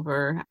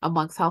turnover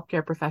amongst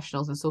healthcare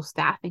professionals. And so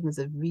staffing is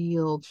a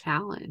real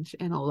challenge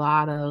in a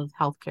lot of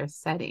healthcare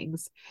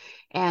settings.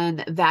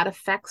 And that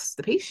affects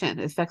the patient.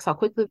 It affects how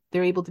quickly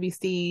they're able to be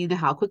seen,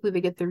 how quickly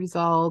they get the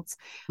results,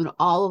 and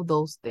all of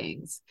those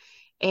things.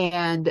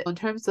 And in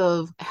terms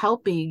of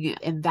helping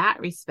in that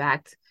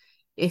respect,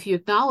 if you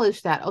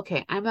acknowledge that,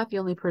 okay, I'm not the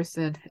only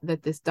person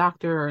that this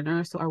doctor or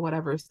nurse or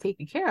whatever is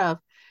taking care of,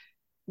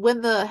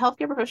 when the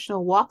healthcare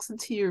professional walks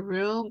into your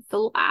room, the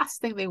last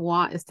thing they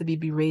want is to be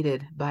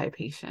berated by a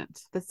patient.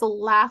 That's the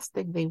last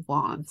thing they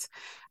want,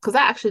 because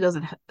that actually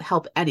doesn't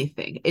help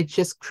anything. It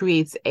just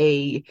creates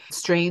a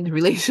strained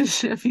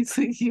relationship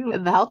between you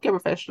and the healthcare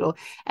professional,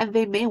 and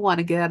they may want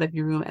to get out of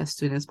your room as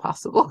soon as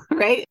possible,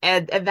 right?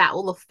 And that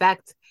will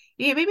affect,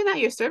 yeah, maybe not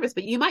your service,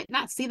 but you might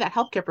not see that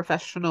healthcare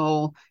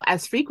professional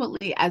as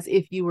frequently as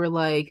if you were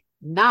like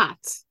not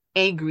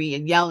angry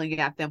and yelling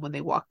at them when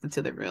they walked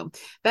into the room.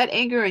 That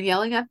anger and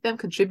yelling at them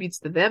contributes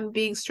to them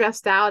being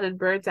stressed out and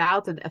burnt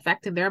out and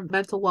affecting their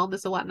mental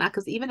wellness and whatnot.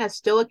 Because even as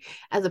stoic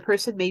as a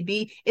person may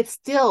be, it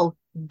still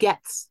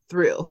gets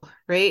through,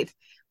 right?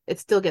 It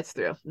still gets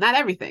through. Not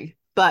everything,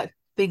 but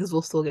things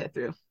will still get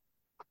through.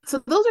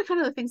 So those are kind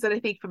of the things that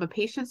I think from a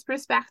patient's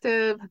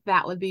perspective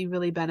that would be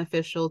really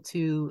beneficial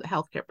to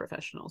healthcare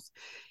professionals.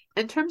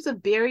 In terms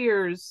of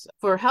barriers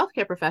for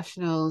healthcare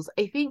professionals,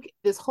 I think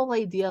this whole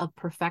idea of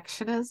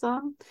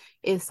perfectionism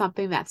is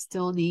something that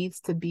still needs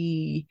to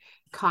be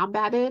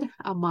combated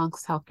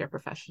amongst healthcare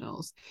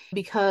professionals,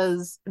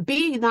 because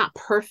being not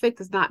perfect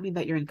does not mean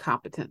that you're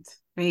incompetent,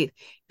 right?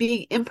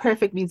 Being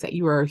imperfect means that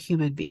you are a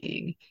human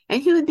being, and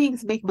human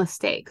beings make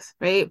mistakes,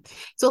 right?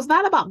 So it's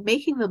not about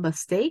making the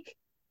mistake,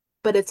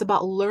 but it's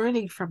about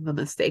learning from the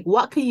mistake.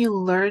 What can you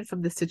learn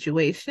from the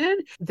situation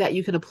that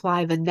you can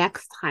apply the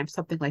next time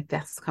something like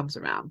this comes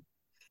around?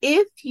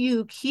 If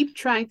you keep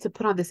trying to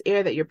put on this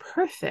air that you're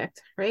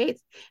perfect, right?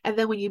 And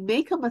then when you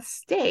make a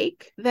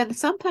mistake, then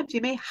sometimes you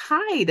may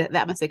hide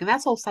that mistake. And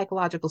that's the whole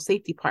psychological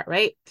safety part,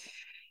 right?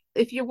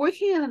 If you're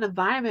working in an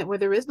environment where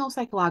there is no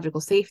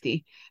psychological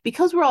safety,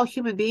 because we're all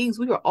human beings,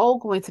 we are all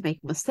going to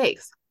make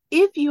mistakes.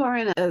 If you are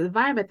in an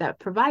environment that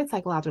provides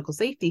psychological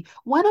safety,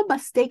 when a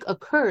mistake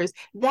occurs,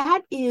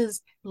 that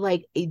is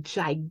like a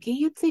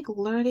gigantic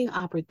learning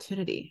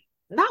opportunity.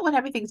 Not when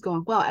everything's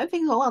going well.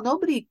 Everything's going well.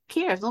 Nobody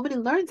cares. Nobody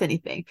learns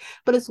anything.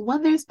 But it's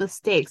when there's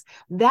mistakes,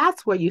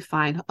 that's where you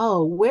find,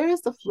 oh, where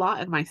is the flaw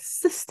in my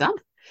system?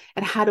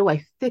 And how do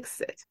I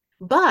fix it?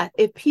 But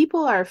if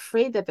people are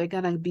afraid that they're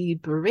going to be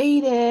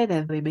berated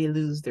and they may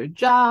lose their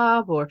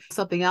job or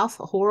something else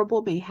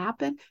horrible may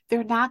happen,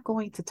 they're not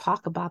going to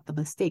talk about the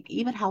mistake,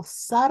 even how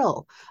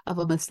subtle of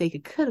a mistake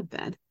it could have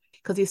been.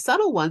 Because these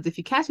subtle ones, if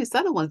you catch these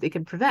subtle ones, they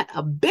can prevent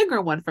a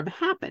bigger one from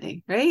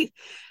happening, right?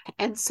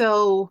 And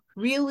so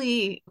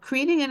really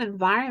creating an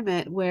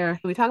environment where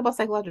we talk about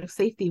psychological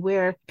safety,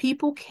 where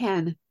people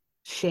can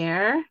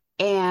share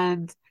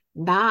and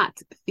not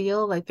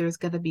feel like there's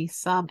going to be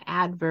some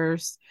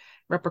adverse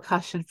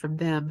repercussion from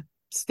them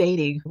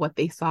stating what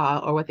they saw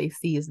or what they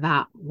see is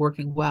not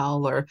working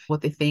well or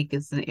what they think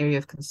is an area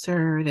of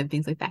concern and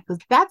things like that.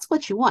 Because that's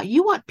what you want.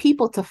 You want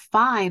people to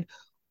find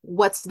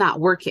what's not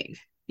working.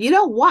 You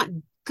don't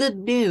want good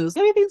news.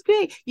 Everything's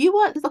great. You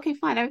want, okay,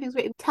 fine, everything's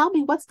great. Tell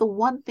me what's the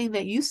one thing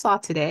that you saw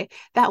today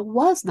that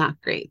was not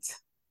great.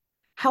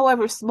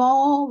 However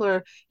small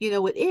or,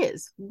 it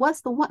is.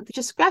 What's the one?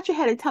 Just scratch your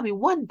head and tell me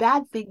one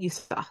bad thing you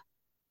saw.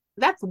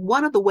 That's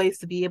one of the ways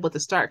to be able to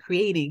start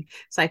creating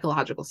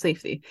psychological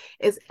safety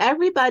is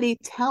everybody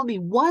tell me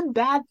one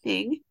bad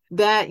thing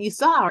that you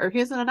saw, or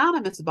here's an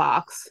anonymous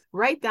box.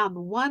 Write down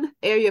one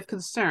area of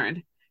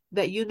concern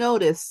that you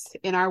noticed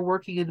in our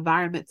working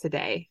environment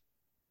today.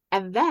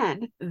 And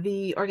then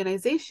the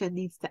organization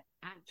needs to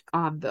act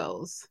on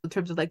those in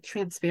terms of like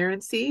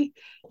transparency,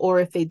 or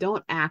if they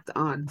don't act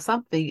on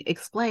something,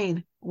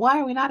 explain, why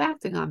are we not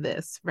acting on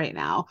this right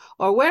now?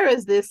 Or where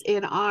is this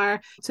in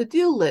our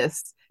to-do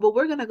list? Well,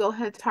 we're going to go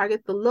ahead and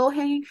target the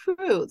low-hanging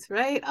fruits,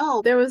 right?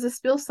 Oh, there was a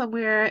spill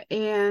somewhere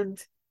and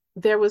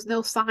there was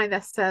no sign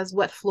that says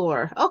wet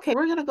floor. Okay,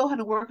 we're going to go ahead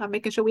and work on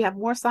making sure we have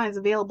more signs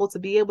available to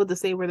be able to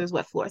say where there's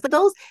wet floors. But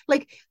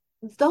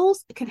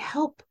those can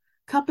help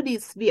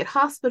companies, be it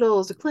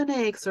hospitals or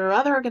clinics or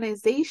other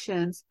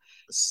organizations,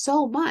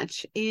 so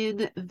much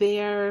in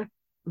their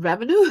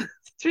revenue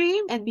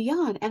stream and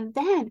beyond. And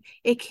then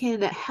it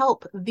can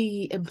help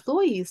the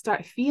employees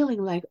start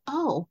feeling like,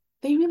 oh,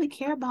 they really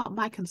care about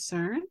my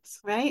concerns,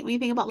 right? When you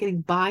think about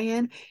getting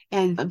buy-in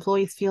and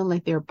employees feel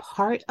like they're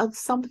part of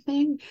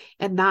something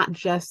and not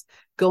just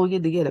going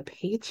in to get a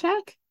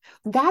paycheck,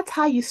 That's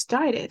how you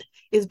started,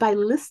 is by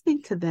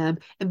listening to them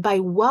and by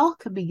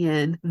welcoming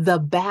in the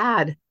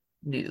bad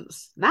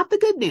news, not the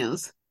good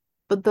news,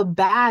 but the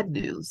bad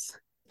news.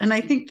 And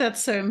I think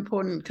that's so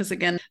important because,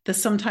 again, there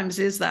sometimes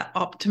is that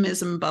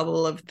optimism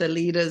bubble of the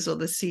leaders or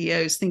the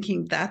CEOs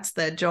thinking that's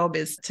their job,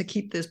 is to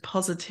keep this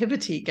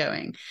positivity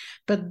going.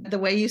 But the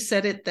way you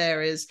said it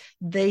there is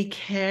they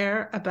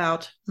care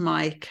about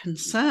my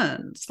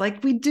concerns.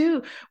 Like we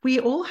do, we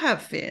all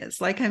have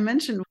fears. Like I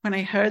mentioned, when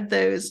I heard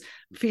those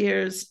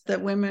fears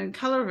that women of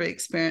color are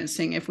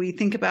experiencing, if we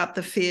think about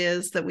the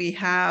fears that we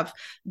have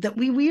that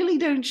we really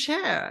don't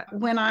share.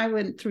 When I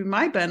went through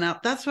my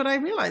burnout, that's what I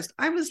realized.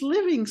 I was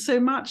living so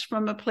much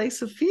from a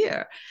place of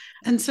fear.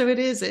 And so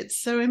it's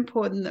so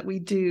important that we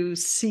do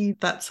see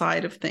that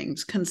side of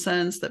things,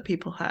 concerns that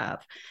people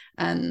have,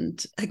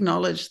 and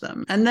acknowledge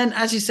them. And then,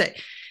 as you say,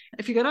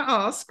 if you're going to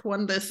ask,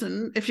 one,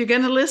 listen. If you're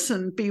going to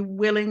listen, be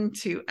willing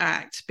to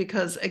act,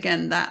 because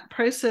again, that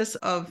process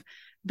of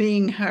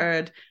being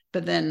heard,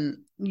 but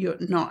then you're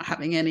not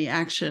having any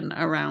action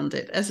around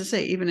it. As I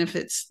say, even if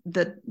it's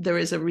that there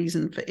is a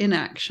reason for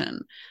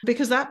inaction,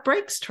 because that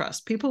breaks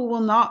trust. People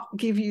will not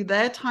give you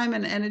their time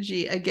and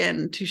energy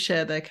again to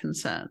share their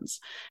concerns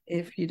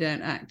if you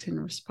don't act in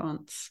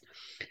response.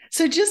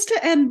 So just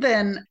to end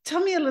then,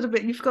 tell me a little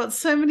bit, you've got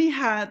so many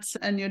hats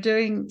and you're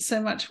doing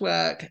so much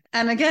work.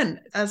 And again,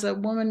 as a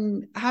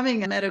woman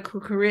having a medical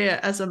career,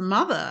 as a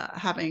mother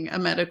having a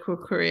medical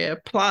career,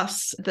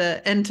 plus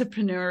the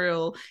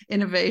entrepreneurial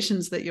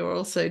innovations that you're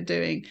also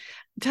doing,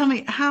 tell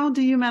me, how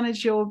do you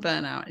manage your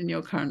burnout in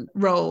your current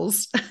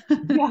roles?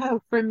 Yeah,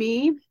 for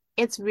me,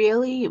 it's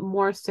really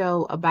more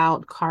so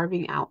about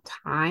carving out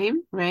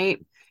time,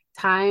 right?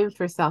 Time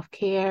for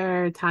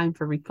self-care, time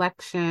for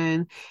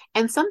reflection.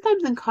 And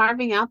sometimes in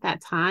carving out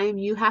that time,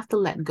 you have to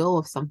let go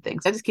of something.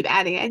 So I just keep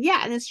adding. And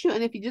yeah, and it's true.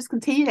 And if you just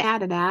continue to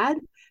add,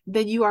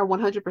 then you are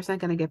 100%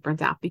 going to get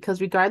burnt out,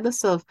 because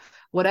regardless of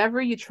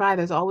whatever you try,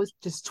 there's always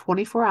just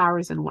 24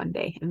 hours in one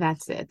day, and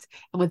that's it.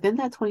 And within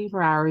that 24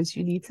 hours,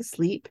 you need to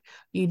sleep,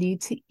 you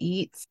need to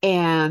eat,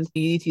 and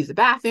you need to use the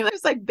bathroom.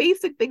 There's like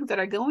basic things that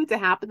are going to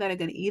happen that are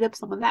going to eat up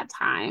some of that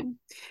time.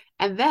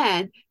 And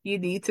then you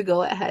need to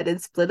go ahead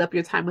and split up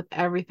your time with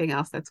everything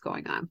else that's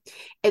going on.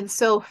 And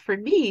so for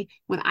me,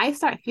 when I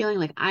start feeling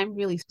like I'm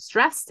really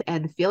stressed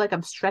and feel like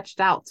I'm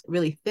stretched out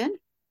really thin,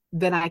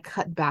 then I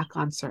cut back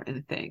on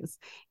certain things.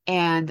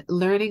 And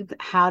learning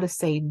how to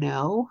say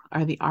no,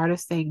 or the art of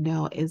saying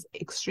no, is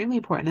extremely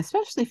important,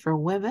 especially for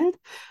women,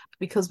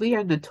 because we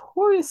are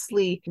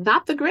notoriously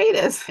not the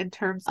greatest in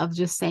terms of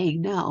just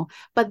saying no.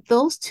 But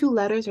those two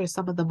letters are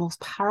some of the most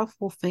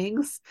powerful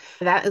things.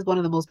 That is one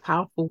of the most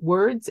powerful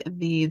words in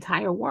the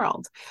entire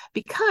world.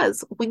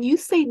 Because when you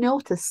say no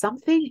to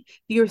something,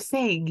 you're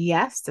saying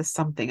yes to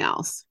something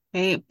else.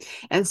 Right.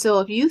 And so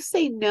if you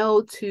say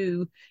no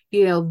to,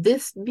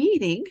 this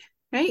meeting,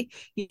 right,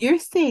 you're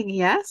saying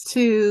yes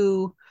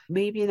to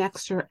maybe an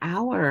extra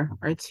hour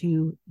or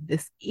two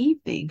this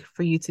evening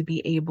for you to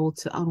be able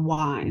to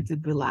unwind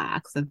and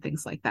relax and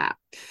things like that.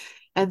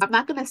 And I'm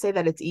not going to say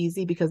that it's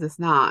easy, because it's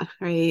not,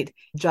 right?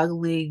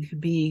 Juggling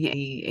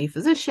being a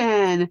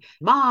physician,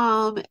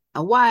 mom,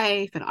 a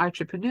wife, an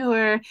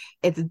entrepreneur,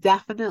 it's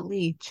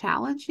definitely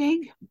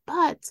challenging.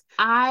 But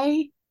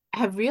I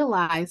have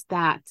realized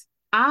that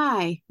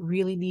I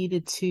really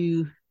needed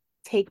to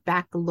take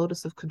back the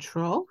locus of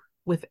control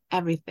with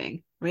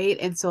everything, right?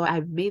 And so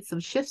I've made some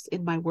shifts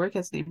in my work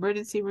as an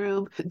emergency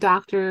room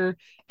doctor,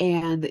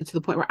 and to the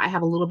point where I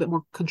have a little bit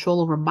more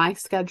control over my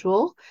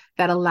schedule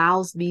that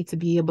allows me to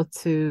be able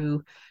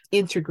to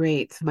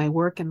integrate my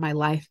work and my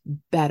life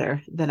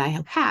better than I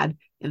have had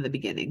in the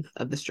beginning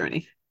of this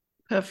journey.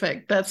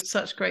 Perfect. That's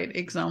such great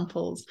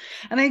examples.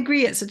 And I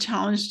agree, it's a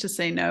challenge to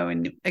say no.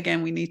 And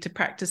again, we need to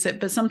practice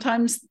it. But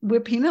sometimes we're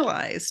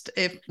penalized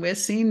if we're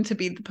seen to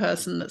be the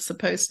person that's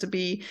supposed to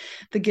be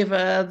the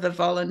giver, the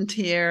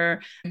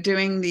volunteer,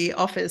 doing the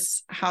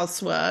office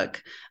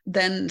housework.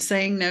 Then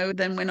saying no,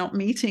 then we're not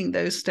meeting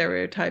those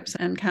stereotypes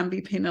and can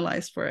be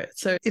penalized for it.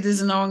 So it is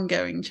an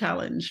ongoing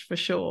challenge for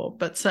sure.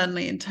 But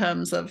certainly in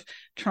terms of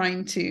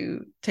trying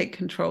to take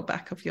control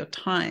back of your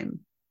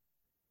time,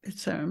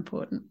 it's so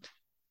important.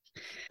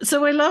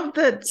 So I love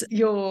that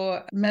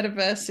your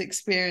metaverse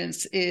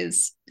experience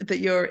is that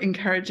you're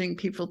encouraging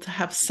people to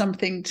have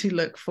something to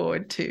look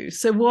forward to.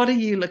 So what are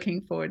you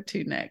looking forward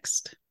to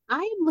next? I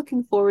am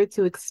looking forward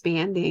to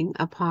expanding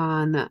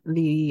upon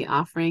the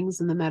offerings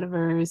in the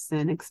metaverse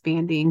and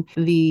expanding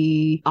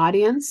the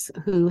audience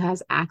who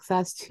has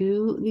access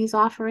to these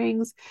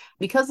offerings.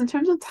 Because in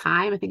terms of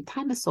time, I think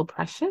time is so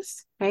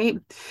precious, right?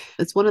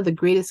 It's one of the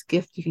greatest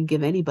gifts you can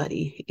give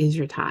anybody is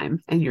your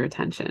time and your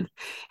attention.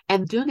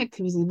 And doing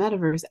activities in the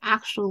metaverse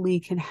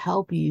actually can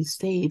help you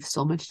save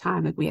so much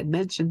time, like we had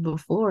mentioned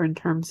before, in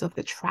terms of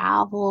the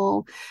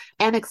travel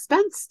and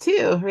expense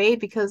too, right?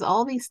 Because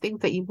all these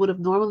things that you would have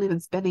normally been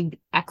spending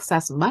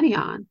excess money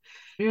on,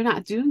 you're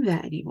not doing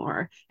that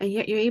anymore. And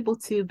yet you're able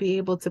to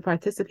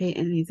participate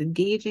in these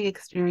engaging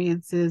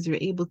experiences. You're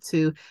able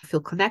to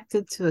feel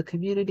connected to a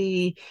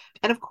community.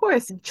 And of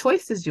course,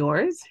 choice is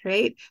yours,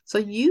 right? So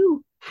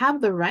you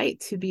have the right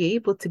to be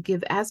able to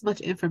give as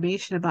much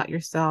information about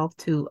yourself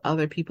to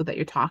other people that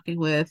you're talking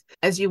with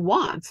as you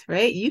want,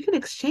 right? You can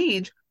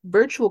exchange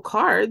virtual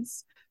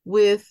cards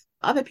with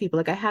other people.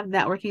 Like I have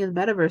networking and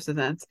metaverse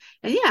events.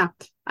 And yeah,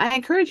 I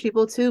encourage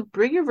people to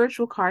bring your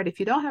virtual card. If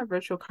you don't have a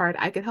virtual card,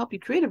 I can help you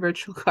create a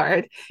virtual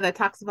card that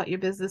talks about your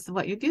business and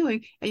what you're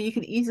doing. And you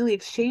can easily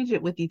exchange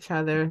it with each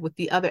other, with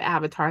the other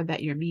avatar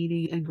that you're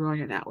meeting and growing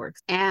your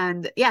networks.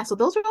 And yeah, so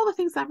those are all the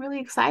things I'm really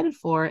excited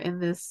for in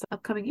this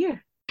upcoming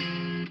year.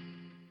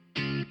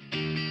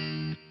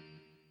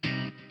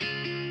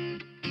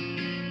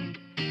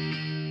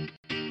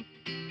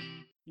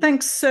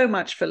 Thanks so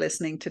much for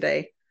listening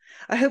today.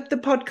 I hope the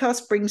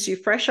podcast brings you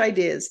fresh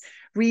ideas,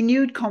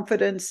 renewed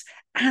confidence,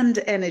 and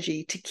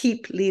energy to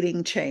keep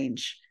leading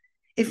change.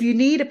 If you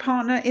need a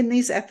partner in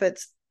these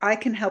efforts, I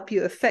can help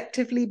you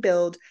effectively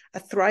build a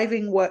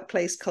thriving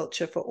workplace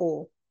culture for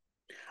all.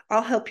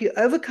 I'll help you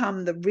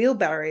overcome the real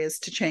barriers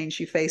to change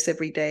you face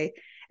every day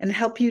and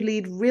help you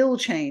lead real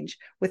change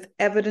with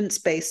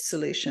evidence-based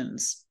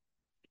solutions.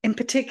 In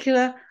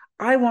particular,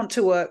 I want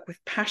to work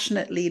with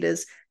passionate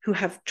leaders who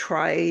have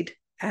tried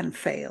and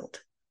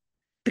failed,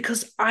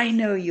 because I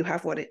know you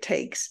have what it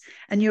takes,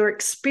 and your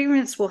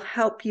experience will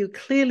help you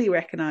clearly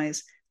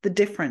recognize the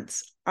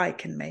difference I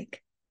can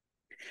make.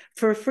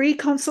 For a free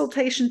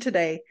consultation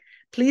today,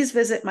 please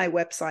visit my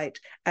website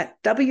at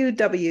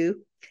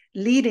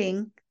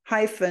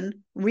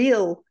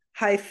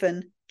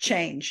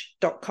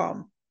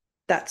www.leading-real-change.com.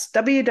 That's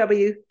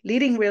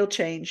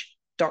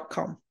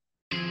www.leadingrealchange.com.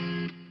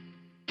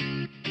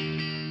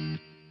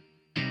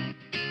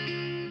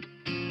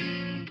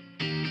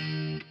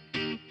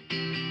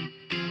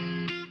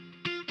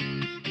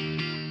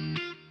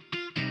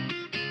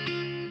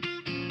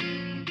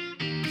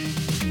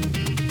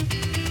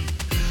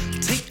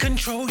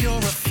 Control, you're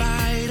a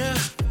fighter.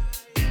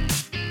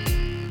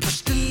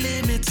 Push the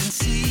limits and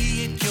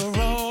see it, you're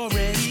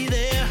already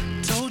there.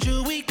 Told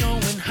you we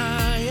going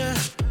higher.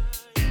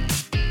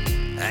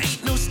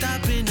 Ain't no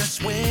stopping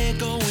us, we're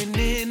going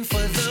in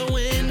for the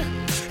win.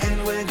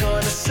 And we're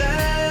gonna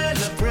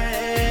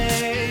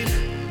celebrate.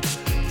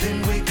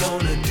 Then we're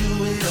gonna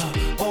do it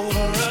all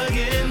over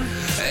again.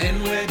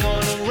 And we're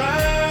gonna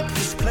rock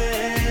this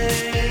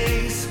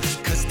place,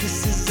 'cause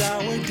this is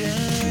our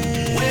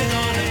day. We're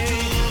gonna do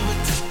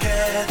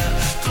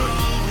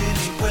through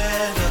any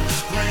weather,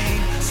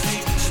 rain,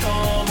 sleet,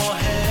 storm or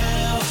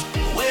hell.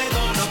 We're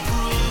gonna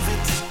prove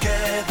it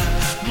together,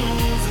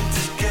 move it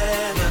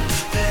together.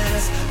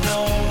 There's no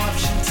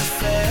option to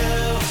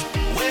fail.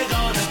 We're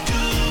gonna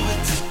do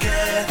it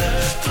together,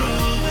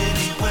 through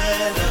any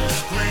weather,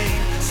 rain,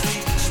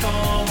 sleet,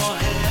 storm or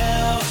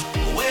hell.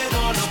 We're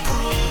gonna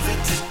prove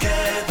it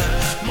together,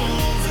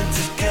 move it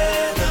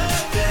together.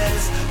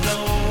 There's no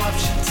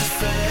option to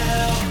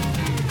fail.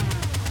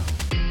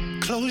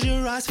 Close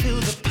your eyes, feel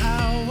the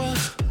power.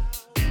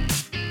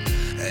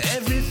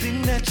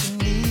 Everything that you need.